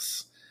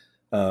plants.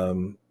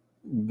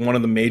 One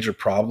of the major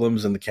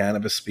problems in the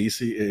cannabis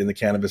species, in the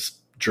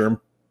cannabis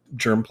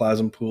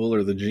germplasm pool,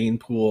 or the gene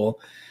pool,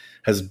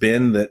 has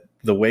been that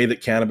the way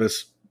that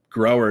cannabis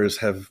growers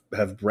have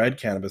bred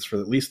cannabis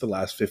for at least the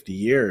last 50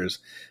 years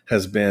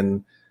has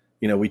been,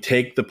 we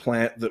take the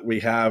plant that we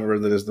have, or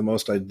that is the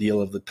most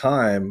ideal of the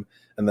time,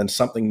 and then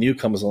something new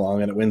comes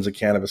along and it wins a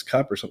cannabis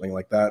cup or something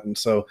like that. And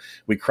so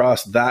we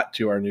cross that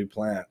to our new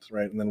plant,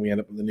 right? And then we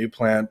end up with the new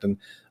plant, and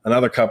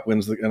another plant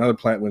wins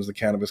the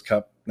cannabis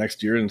cup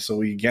next year. And so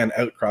we again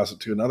outcross it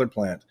to another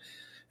plant.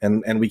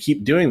 And we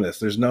keep doing this.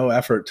 There's no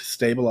effort to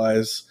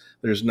stabilize.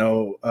 There's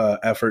no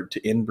effort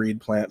to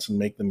inbreed plants and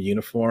make them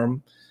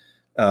uniform.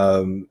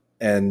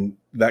 And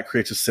that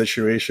creates a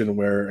situation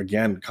where,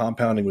 again,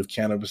 compounding with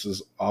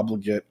cannabis's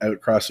obligate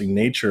outcrossing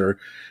nature,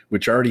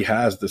 which already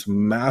has this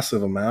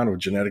massive amount of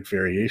genetic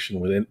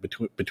variation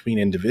between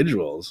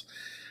individuals,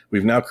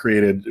 we've now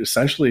created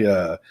essentially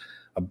a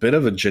bit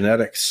of a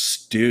genetic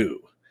stew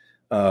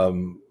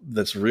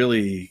that's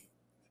really,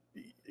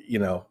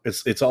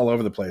 it's all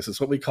over the place. It's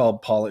what we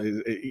call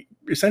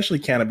essentially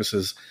cannabis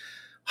is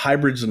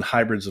hybrids and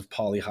hybrids of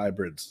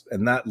polyhybrids,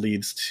 and that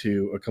leads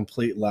to a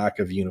complete lack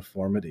of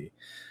uniformity.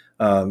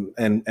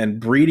 And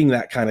breeding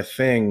that kind of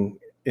thing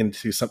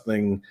into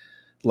something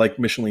like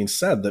Micheline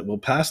said that will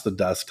pass the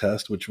dust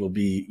test, which will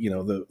be,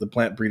 the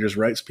plant breeders'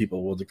 rights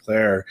people will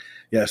declare,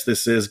 yes,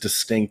 this is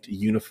distinct,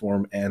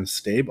 uniform, and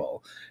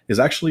stable, is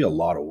actually a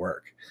lot of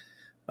work.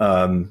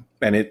 And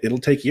it'll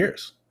take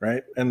years,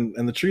 right?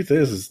 And the truth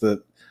is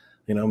that,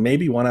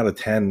 maybe 1 out of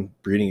 10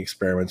 breeding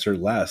experiments or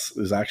less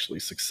is actually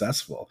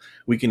successful.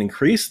 We can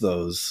increase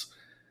those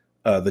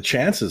the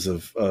chances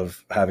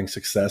of having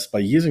success by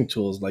using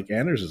tools like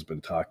Anders has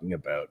been talking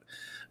about.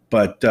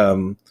 But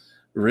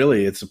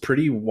really, it's a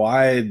pretty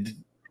wide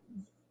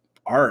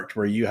art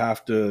where you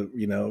have to,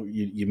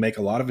 you make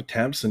a lot of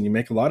attempts and you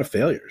make a lot of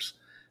failures.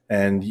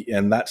 And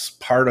that's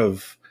part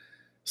of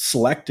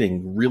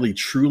selecting really,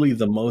 truly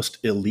the most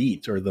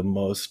elite or the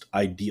most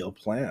ideal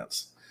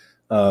plants.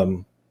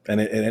 And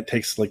it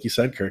takes, like you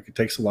said, Kirk, it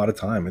takes a lot of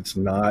time. It's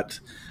not,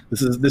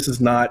 this is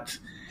not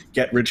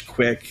get rich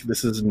quick.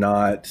 This is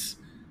not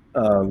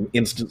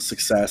instant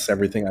success.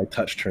 Everything I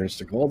touch turns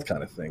to gold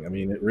kind of thing. I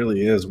mean, it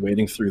really is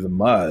wading through the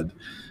mud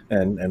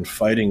and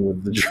fighting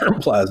with the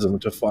germplasm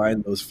to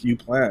find those few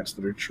plants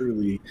that are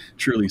truly,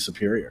 truly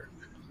superior.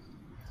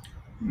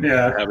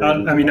 Yeah,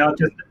 I mean, I'll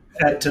just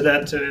add to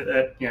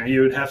that,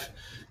 you would have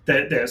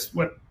that there's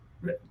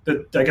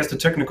I guess the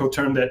technical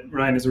term that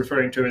Ryan is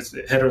referring to is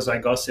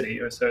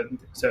heterozygosity, or so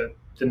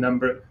the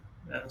number.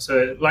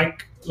 So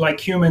like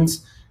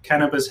humans,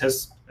 cannabis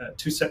has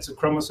 2 sets of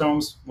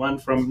chromosomes, one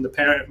from the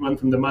parent, one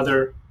from the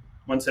mother,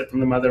 one set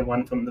from the mother,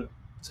 one from the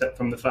set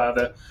from the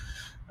father.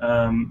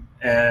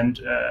 And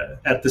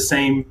at the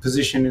same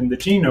position in the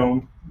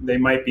genome, they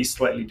might be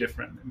slightly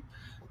different.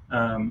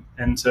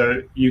 And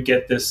so you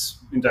get this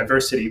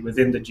diversity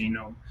within the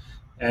genome.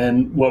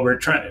 And what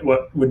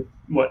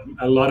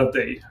a lot of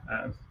the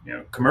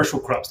commercial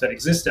crops that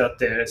exist out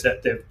there is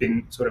that they've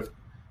been sort of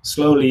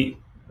slowly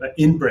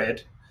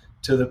inbred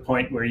to the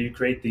point where you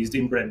create these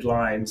inbred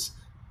lines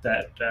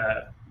that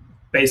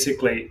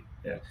basically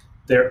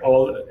they're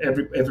all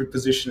every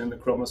position in the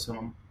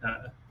chromosome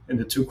in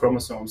the 2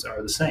 chromosomes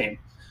are the same,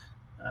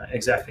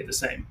 exactly the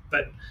same.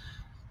 But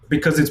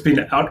because it's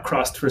been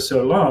outcrossed for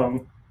so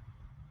long,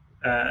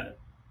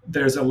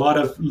 there's a lot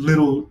of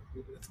little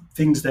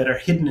things that are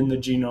hidden in the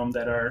genome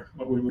that are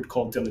what we would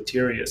call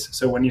deleterious.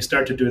 So when you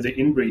start to do the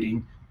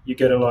inbreeding, you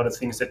get a lot of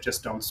things that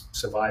just don't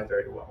survive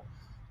very well.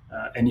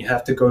 And you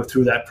have to go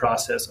through that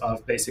process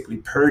of basically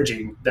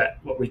purging that,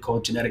 what we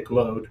call genetic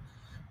load,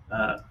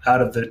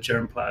 out of the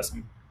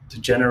germplasm to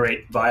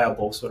generate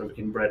viable sort of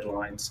inbred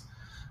lines.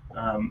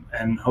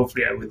 And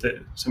hopefully with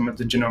some of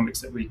the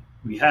genomics that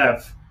we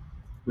have,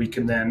 we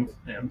can then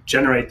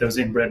generate those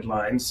inbred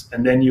lines,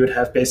 and then you would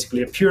have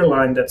basically a pure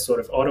line that's sort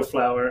of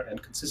autoflower and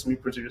consistently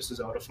produces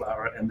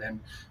autoflower, and then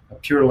a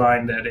pure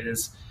line that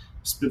is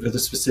with a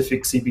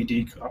specific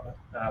CBD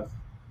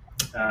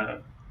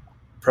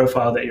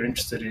profile that you're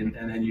interested in,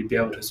 and then you'd be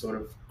able to sort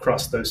of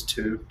cross those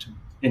two, to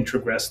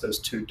introgress those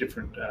 2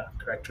 different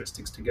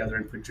characteristics together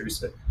and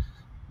produce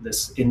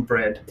this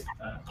inbred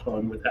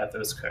clone without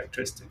those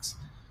characteristics.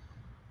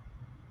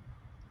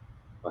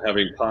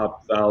 Having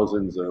popped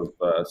thousands of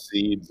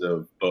seeds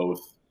of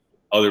both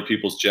other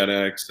people's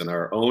genetics and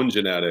our own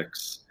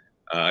genetics,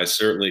 I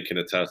certainly can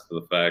attest to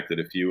the fact that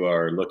if you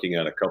are looking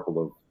at a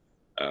couple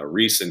of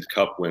recent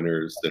cup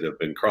winners that have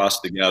been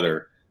crossed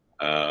together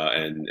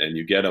and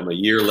you get them a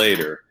year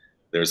later,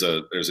 there's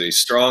a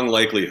strong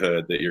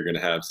likelihood that you're going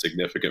to have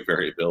significant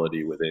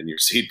variability within your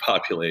seed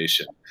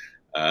population.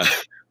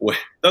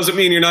 Doesn't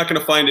mean you're not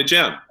going to find a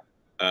gem.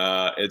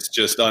 It's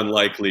just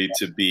unlikely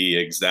to be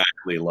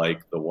exactly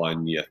like the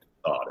one you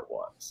thought it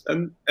was.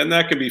 And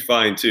that can be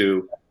fine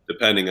too,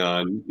 depending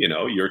on,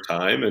 your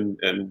time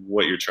and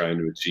what you're trying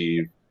to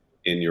achieve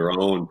in your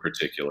own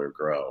particular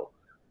grow.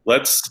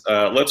 Let's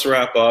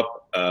wrap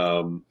up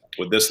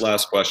with this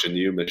last question to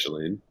you,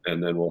 Micheline,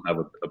 and then we'll have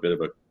a bit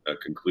of a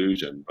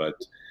conclusion. But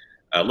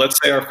let's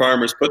say our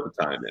farmers put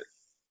the time in.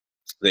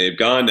 They've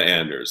gone to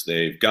Anders,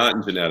 they've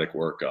gotten genetic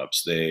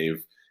workups,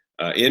 they've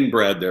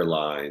inbred their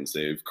lines,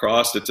 they've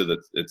crossed it to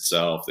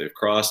itself, they've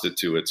crossed it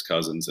to its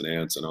cousins and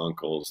aunts and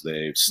uncles,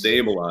 they've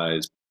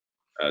stabilized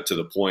to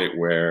the point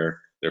where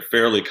they're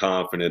fairly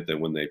confident that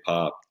when they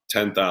pop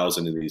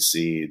 10,000 of these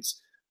seeds,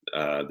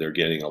 they're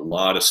getting a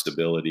lot of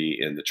stability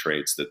in the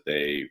traits that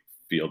they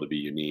feel to be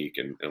unique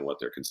and what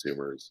their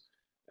consumers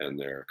and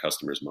their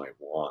customers might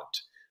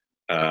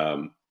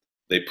want.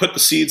 They put the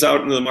seeds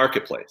out into the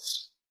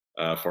marketplace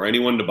for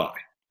anyone to buy.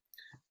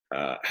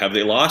 Have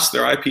they lost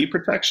their IP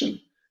protection?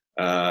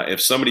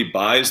 If somebody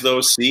buys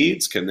those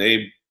seeds, can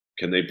they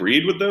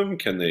breed with them?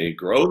 Can they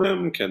grow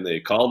them? Can they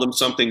call them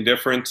something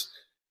different?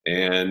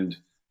 And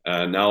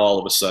now all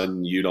of a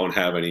sudden you don't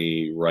have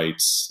any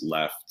rights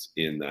left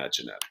in that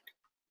genetic.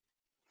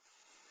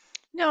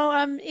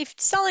 No, if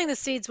selling the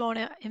seeds won't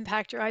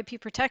impact your IP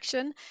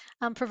protection,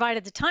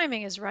 provided the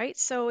timing is right.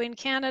 So in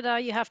Canada,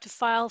 you have to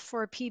file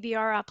for a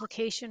PBR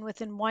application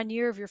within 1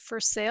 year of your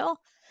first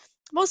sale.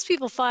 Most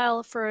people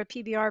file for a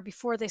PBR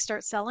before they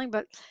start selling,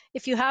 but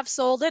if you have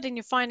sold it and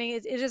you're finding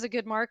it is a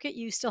good market,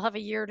 you still have a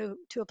year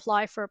to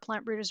apply for a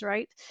plant breeder's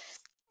right.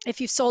 If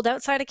you've sold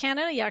outside of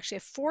Canada, you actually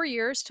have 4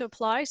 years to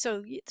apply.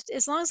 So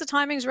as long as the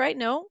timing's right,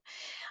 no.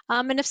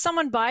 And if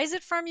someone buys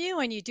it from you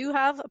and you do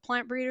have a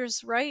plant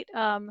breeder's right,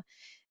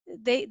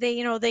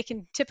 they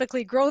can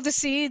typically grow the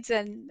seeds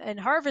and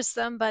harvest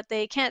them, but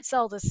they can't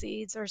sell the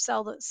seeds or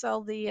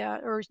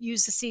or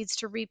use the seeds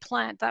to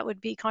replant. That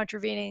would be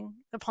contravening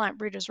the plant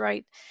breeder's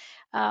right.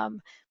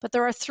 But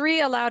there are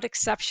 3 allowed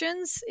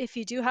exceptions if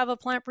you do have a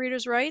plant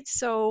breeder's right.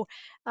 So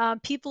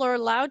people are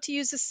allowed to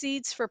use the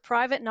seeds for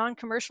private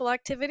non-commercial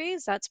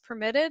activities. That's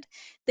permitted.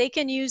 They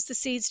can use the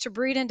seeds to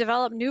breed and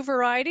develop new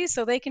varieties.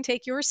 So they can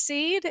take your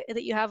seed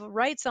that you have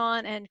rights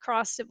on and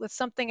cross it with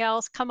something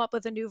else, come up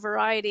with a new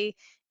variety,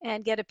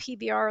 and get a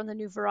PBR on the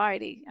new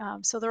variety.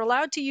 So they're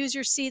allowed to use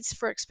your seeds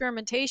for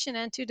experimentation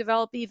and to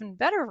develop even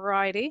better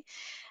variety.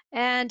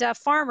 And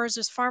farmers,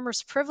 there's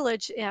farmers'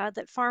 privilege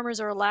that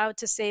farmers are allowed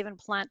to save and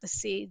plant the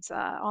seeds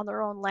on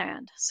their own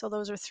land. So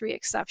those are 3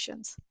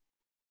 exceptions.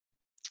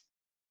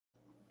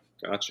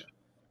 Gotcha.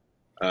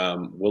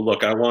 Well,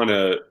 look, I want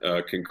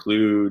to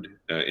conclude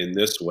in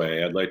this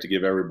way. I'd like to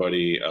give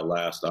everybody a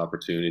last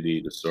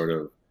opportunity to sort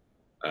of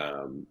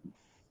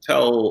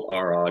tell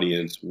our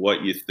audience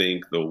what you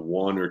think the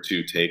 1 or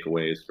 2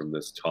 takeaways from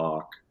this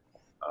talk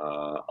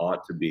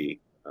ought to be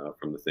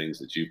from the things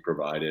that you've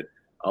provided.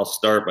 I'll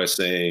start by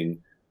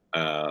saying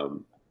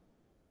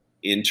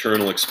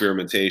internal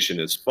experimentation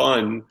is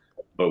fun,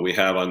 but we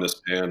have on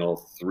this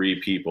panel 3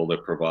 people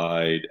that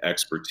provide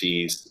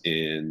expertise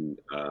in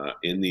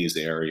these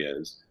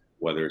areas,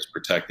 whether it's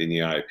protecting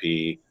the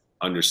IP,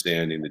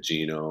 understanding the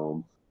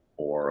genome,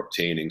 or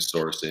obtaining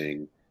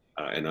sourcing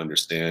and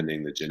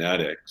understanding the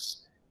genetics.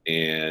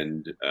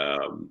 And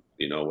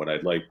what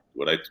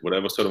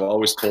I've sort of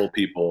always told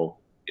people,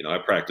 I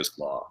practiced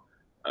law.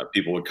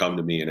 People would come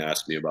to me and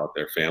ask me about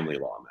their family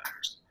law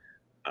matters.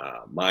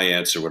 My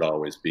answer would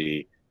always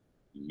be,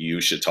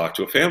 you should talk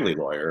to a family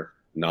lawyer,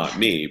 not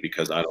me,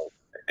 because I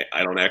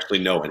don't actually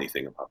know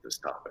anything about this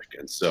topic.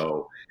 And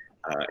so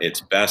it's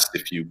best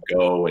if you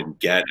go and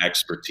get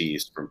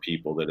expertise from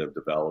people that have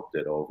developed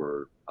it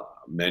over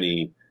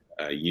many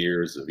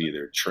years of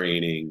either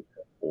training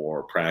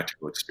or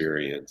practical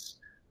experience,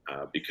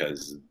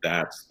 because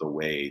that's the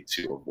way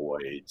to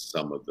avoid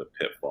some of the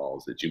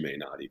pitfalls that you may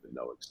not even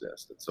know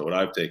exist. And so what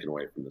I've taken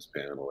away from this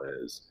panel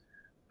is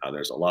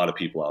there's a lot of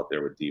people out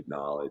there with deep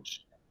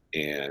knowledge,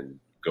 and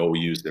go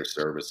use their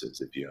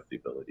services if you have the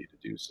ability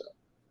to do so.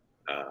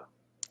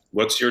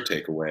 What's your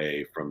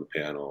takeaway from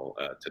the panel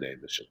today,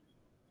 Michelle?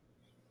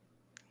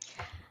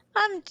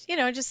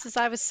 Just as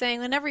I was saying,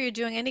 whenever you're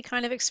doing any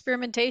kind of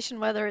experimentation,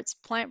 whether it's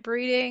plant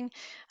breeding,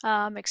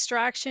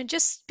 extraction,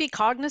 just be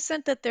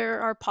cognizant that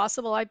there are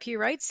possible IP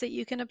rights that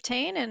you can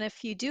obtain. And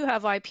if you do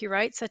have IP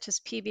rights, such as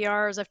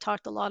PBRs, I've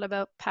talked a lot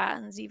about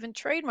patents, even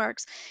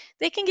trademarks,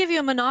 they can give you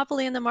a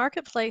monopoly in the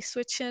marketplace,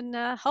 which can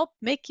help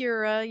make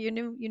your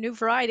new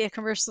variety a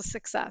commercial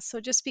success. So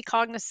just be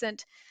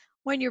cognizant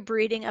when you're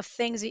breeding of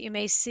things that you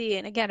may see.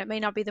 And again, it may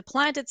not be the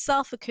plant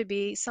itself, it could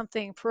be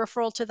something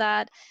peripheral to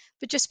that,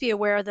 but just be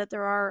aware that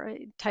there are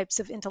types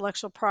of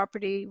intellectual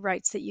property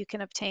rights that you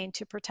can obtain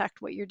to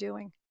protect what you're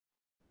doing.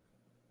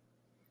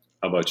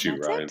 How about you,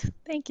 That's Ryan? it.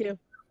 Thank you.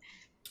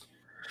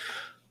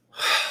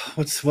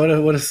 What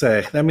to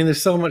say? I mean,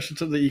 there's so much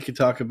that you could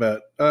talk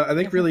about. I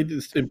think really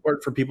it's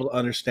important for people to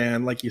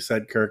understand, like you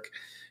said, Kirk,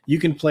 you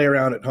can play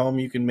around at home.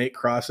 You can make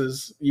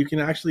crosses. You can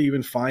actually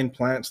even find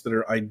plants that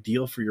are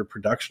ideal for your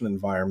production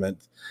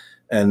environment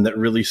and that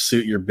really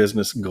suit your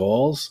business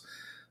goals.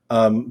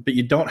 But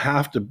you don't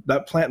have to,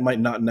 that plant might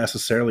not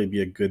necessarily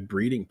be a good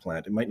breeding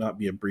plant. It might not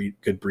be a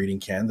good breeding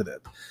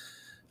candidate.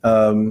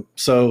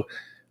 So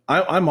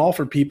I'm all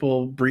for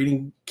people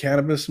breeding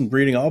cannabis and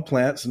breeding all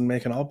plants and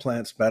making all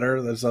plants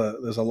better. There's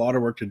a lot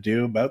of work to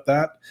do about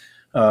that.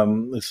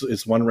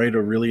 It's one way to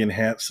really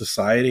enhance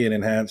society and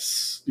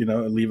enhance,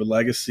 leave a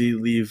legacy,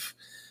 leave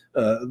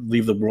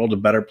the world a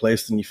better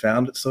place than you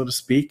found it, so to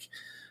speak.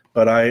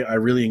 But I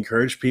really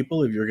encourage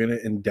people, if you're going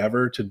to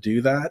endeavor to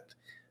do that,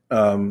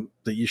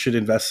 that you should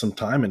invest some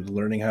time into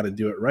learning how to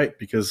do it right,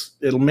 because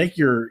it'll make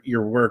your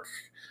work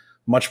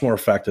much more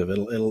effective.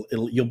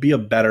 You'll be a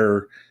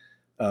better,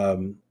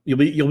 you'll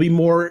be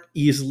more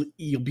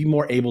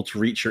able to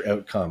reach your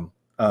outcome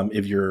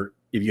if you're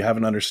if you have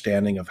an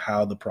understanding of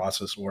how the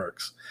process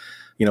works.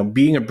 You know,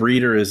 being a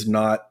breeder is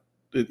not,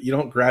 you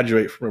don't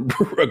graduate from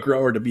a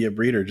grower to be a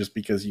breeder just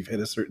because you've hit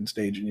a certain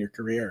stage in your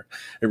career.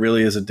 It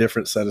really is a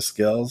different set of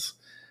skills.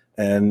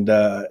 And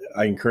I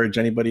encourage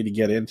anybody to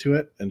get into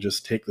it and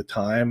just take the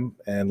time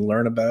and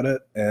learn about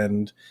it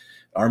and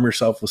arm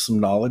yourself with some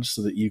knowledge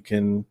so that you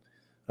can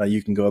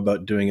go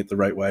about doing it the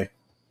right way.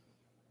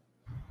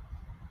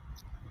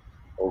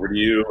 Over to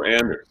you,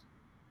 Anders.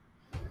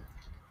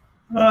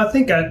 I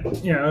think I'd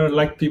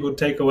like people to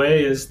take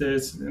away is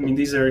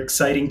these are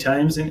exciting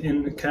times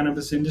in the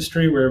cannabis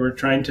industry where we're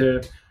trying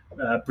to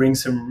bring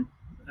some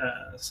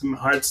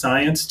hard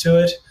science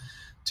to it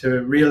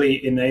to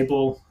really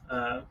enable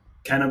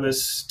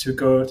cannabis to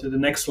go to the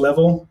next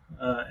level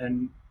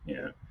and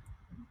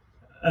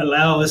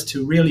allow us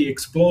to really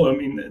explore. I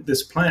mean,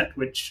 this plant,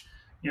 which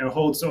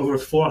holds over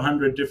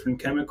 400 different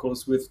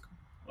chemicals with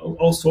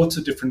all sorts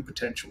of different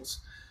potentials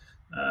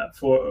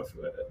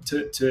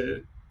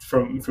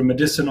from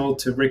medicinal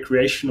to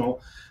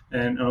recreational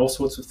and all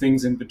sorts of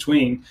things in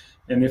between.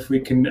 And if we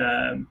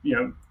can,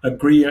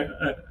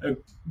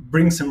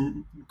 bring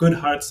some good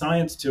hard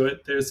science to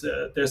it,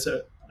 there's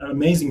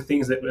amazing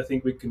things that I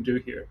think we can do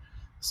here.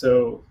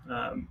 So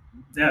I'll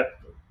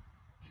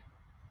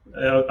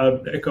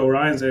echo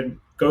Ryan's and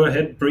go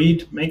ahead,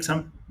 breed, make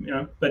some,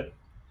 but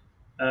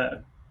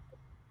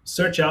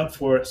search out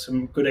for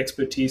some good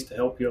expertise to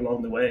help you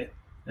along the way,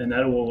 and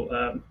that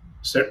will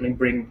certainly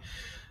bring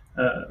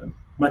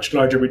much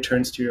larger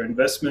returns to your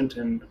investment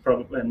and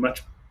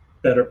much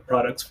better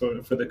products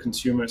for the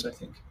consumers, I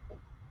think.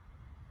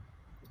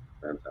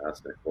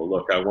 Fantastic. Well,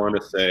 look, I want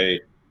to say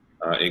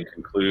in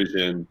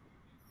conclusion,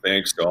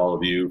 thanks to all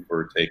of you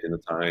for taking the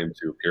time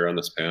to appear on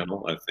this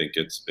panel. I think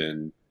it's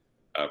been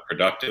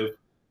productive.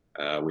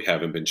 We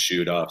haven't been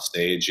shooed off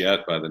stage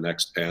yet by the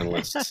next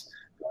panelists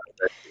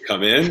that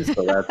come in,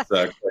 so that's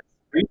quite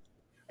sweet.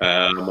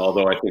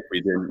 Although I think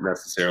we didn't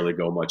necessarily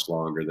go much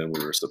longer than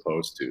we were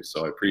supposed to.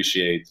 So I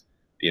appreciate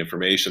the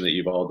information that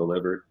you've all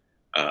delivered.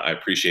 I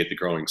appreciate the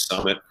Growing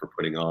Summit for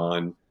putting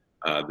on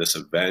this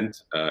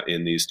event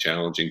in these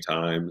challenging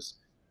times.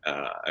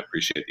 I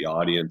appreciate the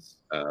audience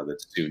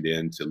that's tuned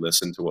in to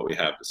listen to what we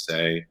have to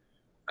say.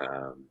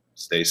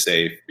 Stay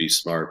safe, be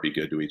smart, be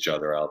good to each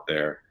other out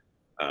there.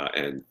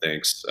 And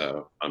thanks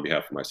on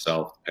behalf of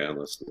myself, the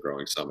panelists, and the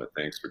Growing Summit,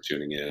 thanks for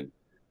tuning in.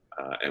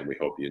 And we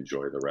hope you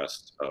enjoy the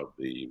rest of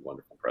the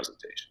wonderful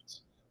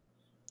presentations.